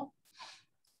normal.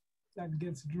 That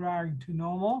gets dragged to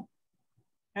normal.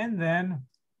 And then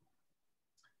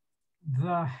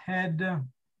the head,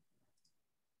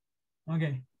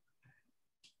 okay.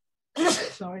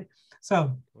 Sorry.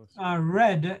 So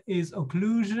red is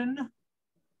occlusion.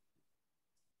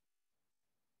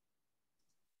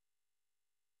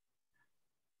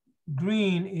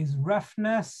 Green is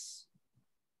roughness.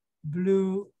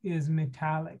 Blue is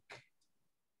metallic.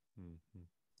 Mm-hmm.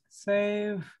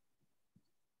 Save.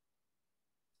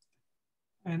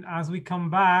 And as we come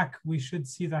back, we should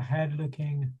see the head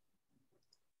looking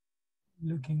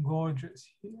gorgeous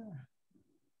here.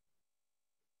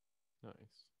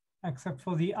 Nice. Except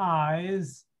for the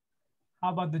eyes. How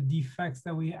about the defects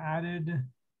that we added?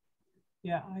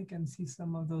 Yeah, I can see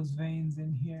some of those veins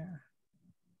in here.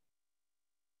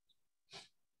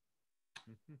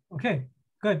 Mm-hmm. Okay,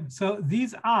 good. So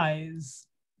these eyes,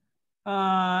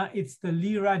 it's the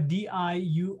Lyra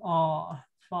DIUR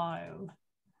file.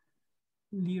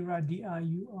 Lyra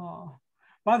DIUR.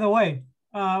 By the way,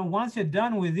 once you're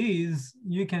done with these,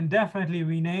 you can definitely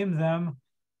rename them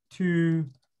to,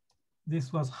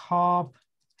 this was harp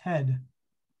head.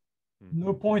 Mm-hmm.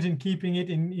 No point in keeping it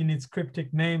in its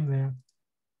cryptic name there.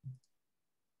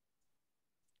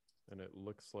 And it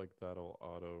looks like that'll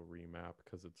auto remap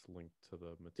because it's linked to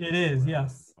the material. It is,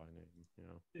 yes. By name,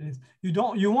 yeah. It is.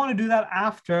 You want to do that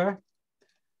after.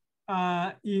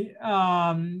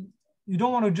 You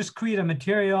don't want to just create a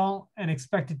material and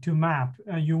expect it to map.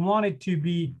 You want it to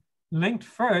be linked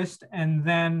first and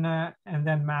then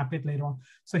map it later on.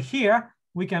 So here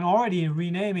we can already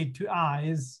rename it to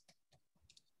eyes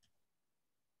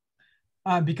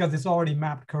because it's already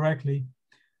mapped correctly.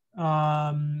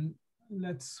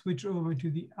 Let's switch over to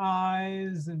the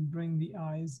eyes and bring the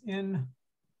eyes in.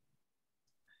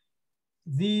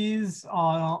 These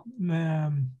are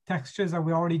textures that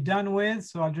we're already done with.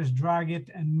 So I'll just drag it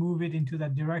and move it into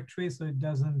that directory so it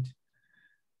doesn't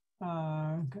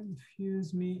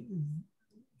confuse me.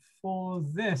 For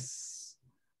this,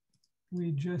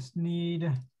 we just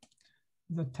need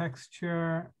the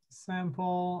texture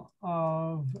sample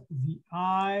of the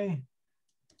eye.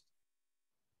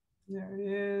 There it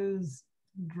is,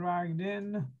 dragged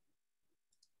in,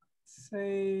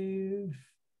 save.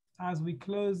 As we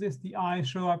close this, the eyes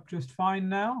show up just fine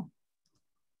now.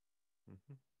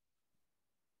 Mm-hmm.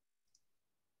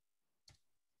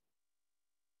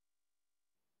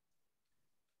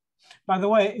 By the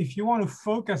way, if you want to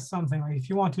focus something, like if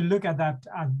you want to look at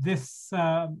this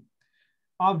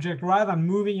object rather than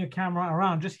moving your camera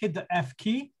around, just hit the F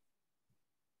key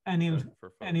and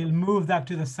he'll move that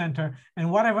to the center.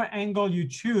 And whatever angle you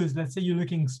choose, let's say you're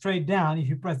looking straight down, if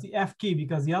you press the F key,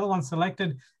 because the other one's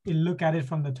selected, it'll look at it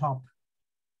from the top.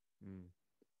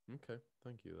 Okay,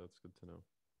 thank you. That's good to know.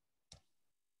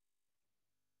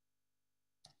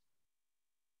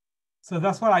 So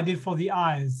that's what I did for the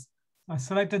eyes. I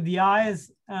selected the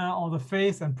eyes or the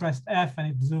face and pressed F and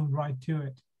it zoomed right to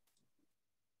it.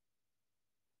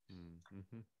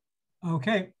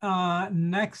 Okay,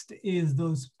 next is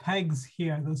those pegs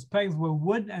here. Those pegs were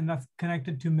wood and that's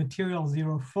connected to material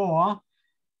 04.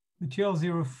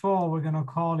 Material 04, we're gonna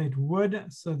call it wood.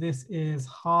 So this is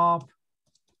harp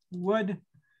wood.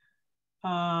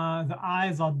 The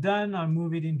eyes are done. I'll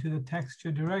move it into the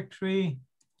texture directory.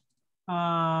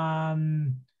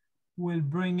 We'll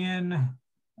bring in,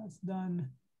 that's done.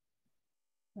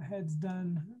 The head's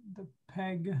done, the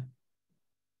peg.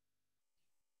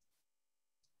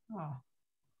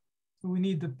 So we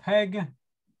need the peg,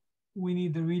 we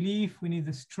need the relief, we need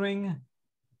the string,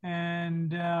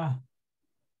 and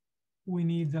we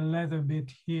need the leather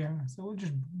bit here. So we'll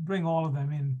just bring all of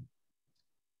them in.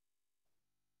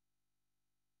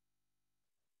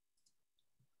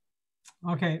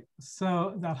 Okay,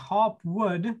 so that harp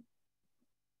wood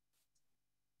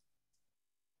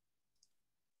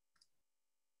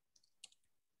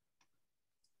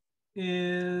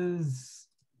is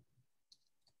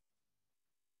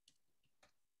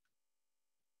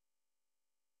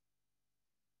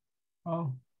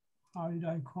how did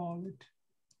I call it?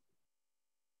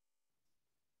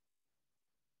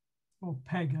 Oh,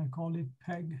 peg, I call it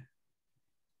peg.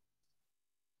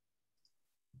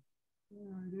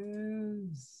 There it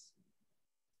is.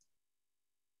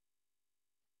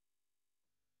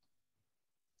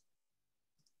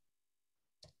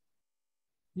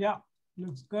 Yeah,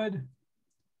 looks good.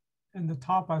 And the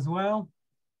top as well.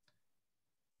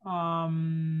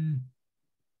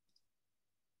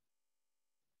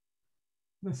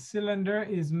 The cylinder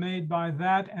is made by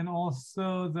that and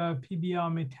also the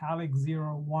PBR Metallic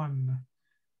 01,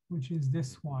 which is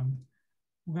this one.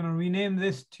 We're gonna rename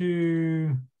this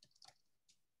to,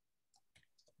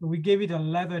 we gave it a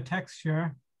leather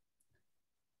texture.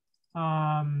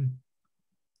 Let's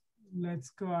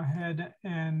go ahead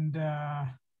and,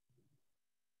 can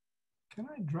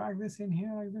I drag this in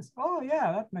here like this? Oh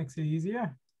yeah, that makes it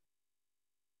easier.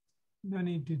 No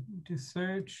need to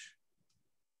search.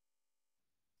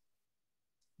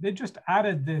 They just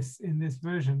added this in this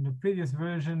version. The previous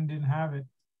version didn't have it.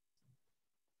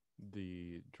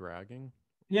 The dragging?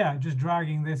 Yeah, just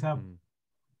dragging this up.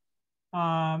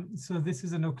 So this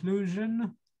is an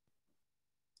occlusion.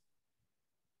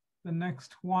 The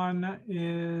next one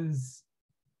is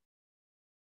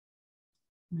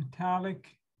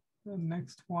metallic. The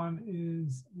next one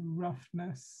is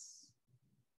roughness.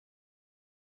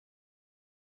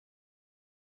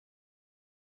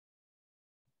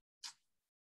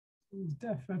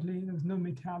 Definitely, there's no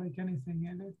metallic anything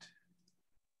in it.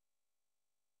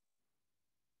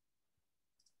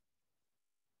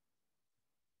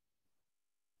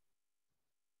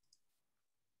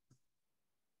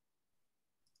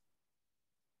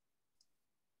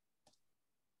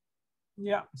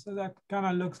 Yeah, so that kind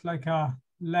of looks like a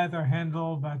leather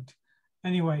handle, but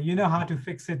anyway, you know how to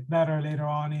fix it better later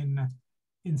on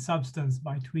in Substance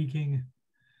by tweaking.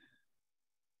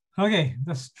 Okay,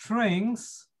 the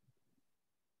strings.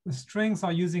 The strings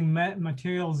are using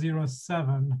material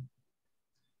 07.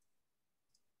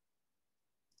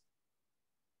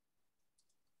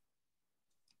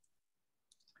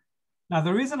 Now,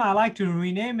 the reason I like to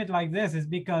rename it like this is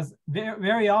because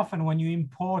very often when you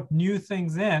import new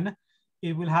things in,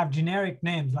 it will have generic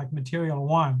names like material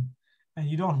 1. and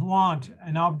you don't want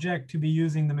an object to be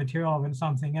using the material of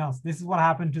something else. This is what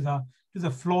happened to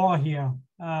the floor here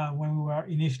when we were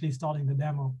initially starting the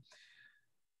demo.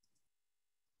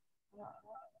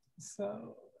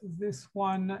 So this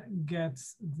one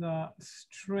gets the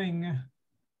string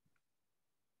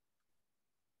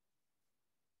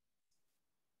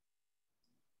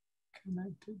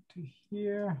connected to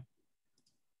here.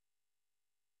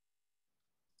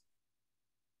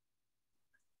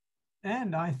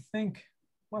 And I think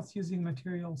what's using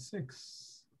material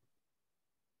 6?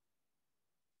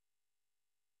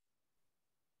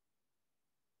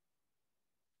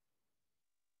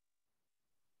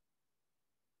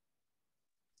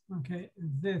 Okay,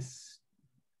 this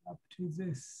up to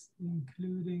this,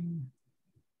 including,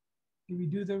 did we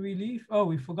do the relief? Oh,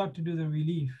 we forgot to do the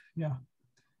relief. Yeah.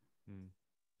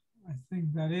 I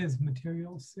think that is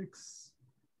material 6.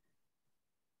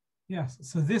 Yes,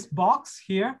 so this box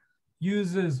here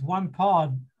uses one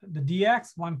pod, the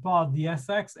DX, one pod, the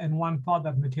SX, and one pod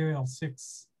that material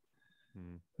 6.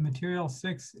 Material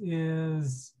 6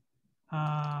 is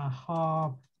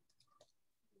hop,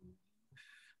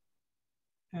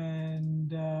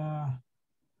 and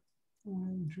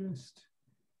we'll just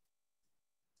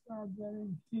grab that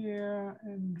in here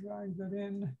and drag that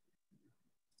in.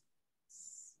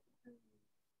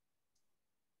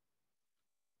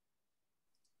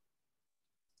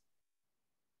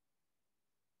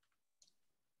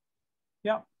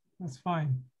 Yep, that's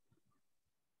fine.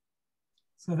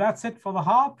 So that's it for the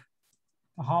hop.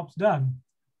 The hop's done.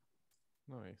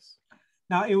 Nice.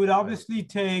 Now it would obviously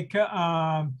take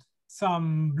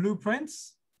some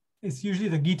blueprints. It's usually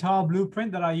the guitar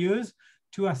blueprint that I use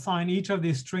to assign each of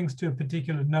these strings to a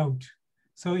particular note.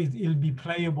 So it'll be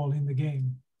playable in the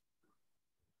game.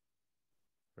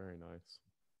 Very nice.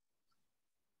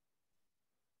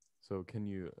 So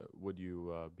would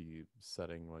you be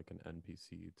setting like an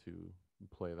NPC to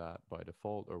play that by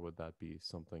default, or would that be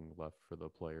something left for the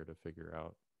player to figure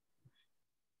out?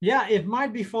 Yeah, it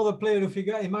might be for the player to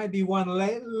figure out. It might be one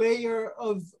layer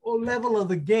of or level of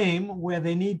the game where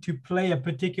they need to play a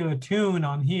particular tune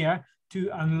on here to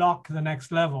unlock the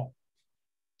next level.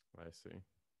 I see.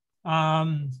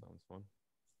 That sounds fun.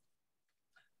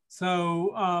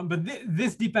 So, but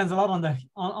this depends a lot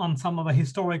on some of the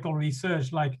historical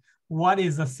research, like what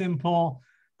is a simple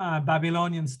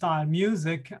Babylonian style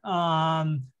music?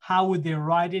 How would they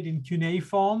write it in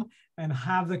cuneiform and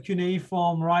have the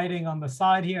cuneiform writing on the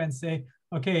side here and say,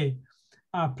 okay,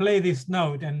 play this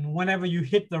note. And whenever you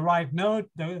hit the right note,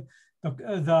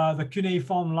 the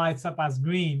cuneiform lights up as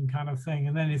green kind of thing.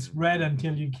 And then it's red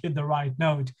until you hit the right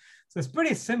note. So it's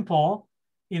pretty simple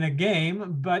in a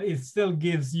game, but it still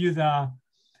gives you the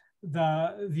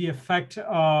effect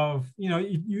of, you know,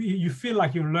 you feel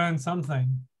like you learned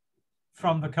something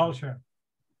from the culture.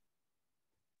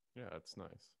 Yeah, that's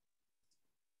nice.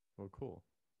 Well, cool.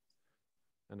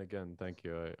 And again, thank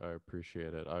you. I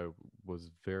appreciate it. I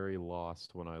was very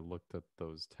lost when I looked at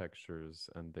those textures,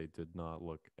 and they did not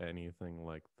look anything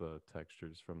like the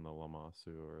textures from the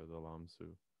Lamassu or the Lamsu.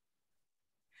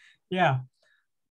 Yeah.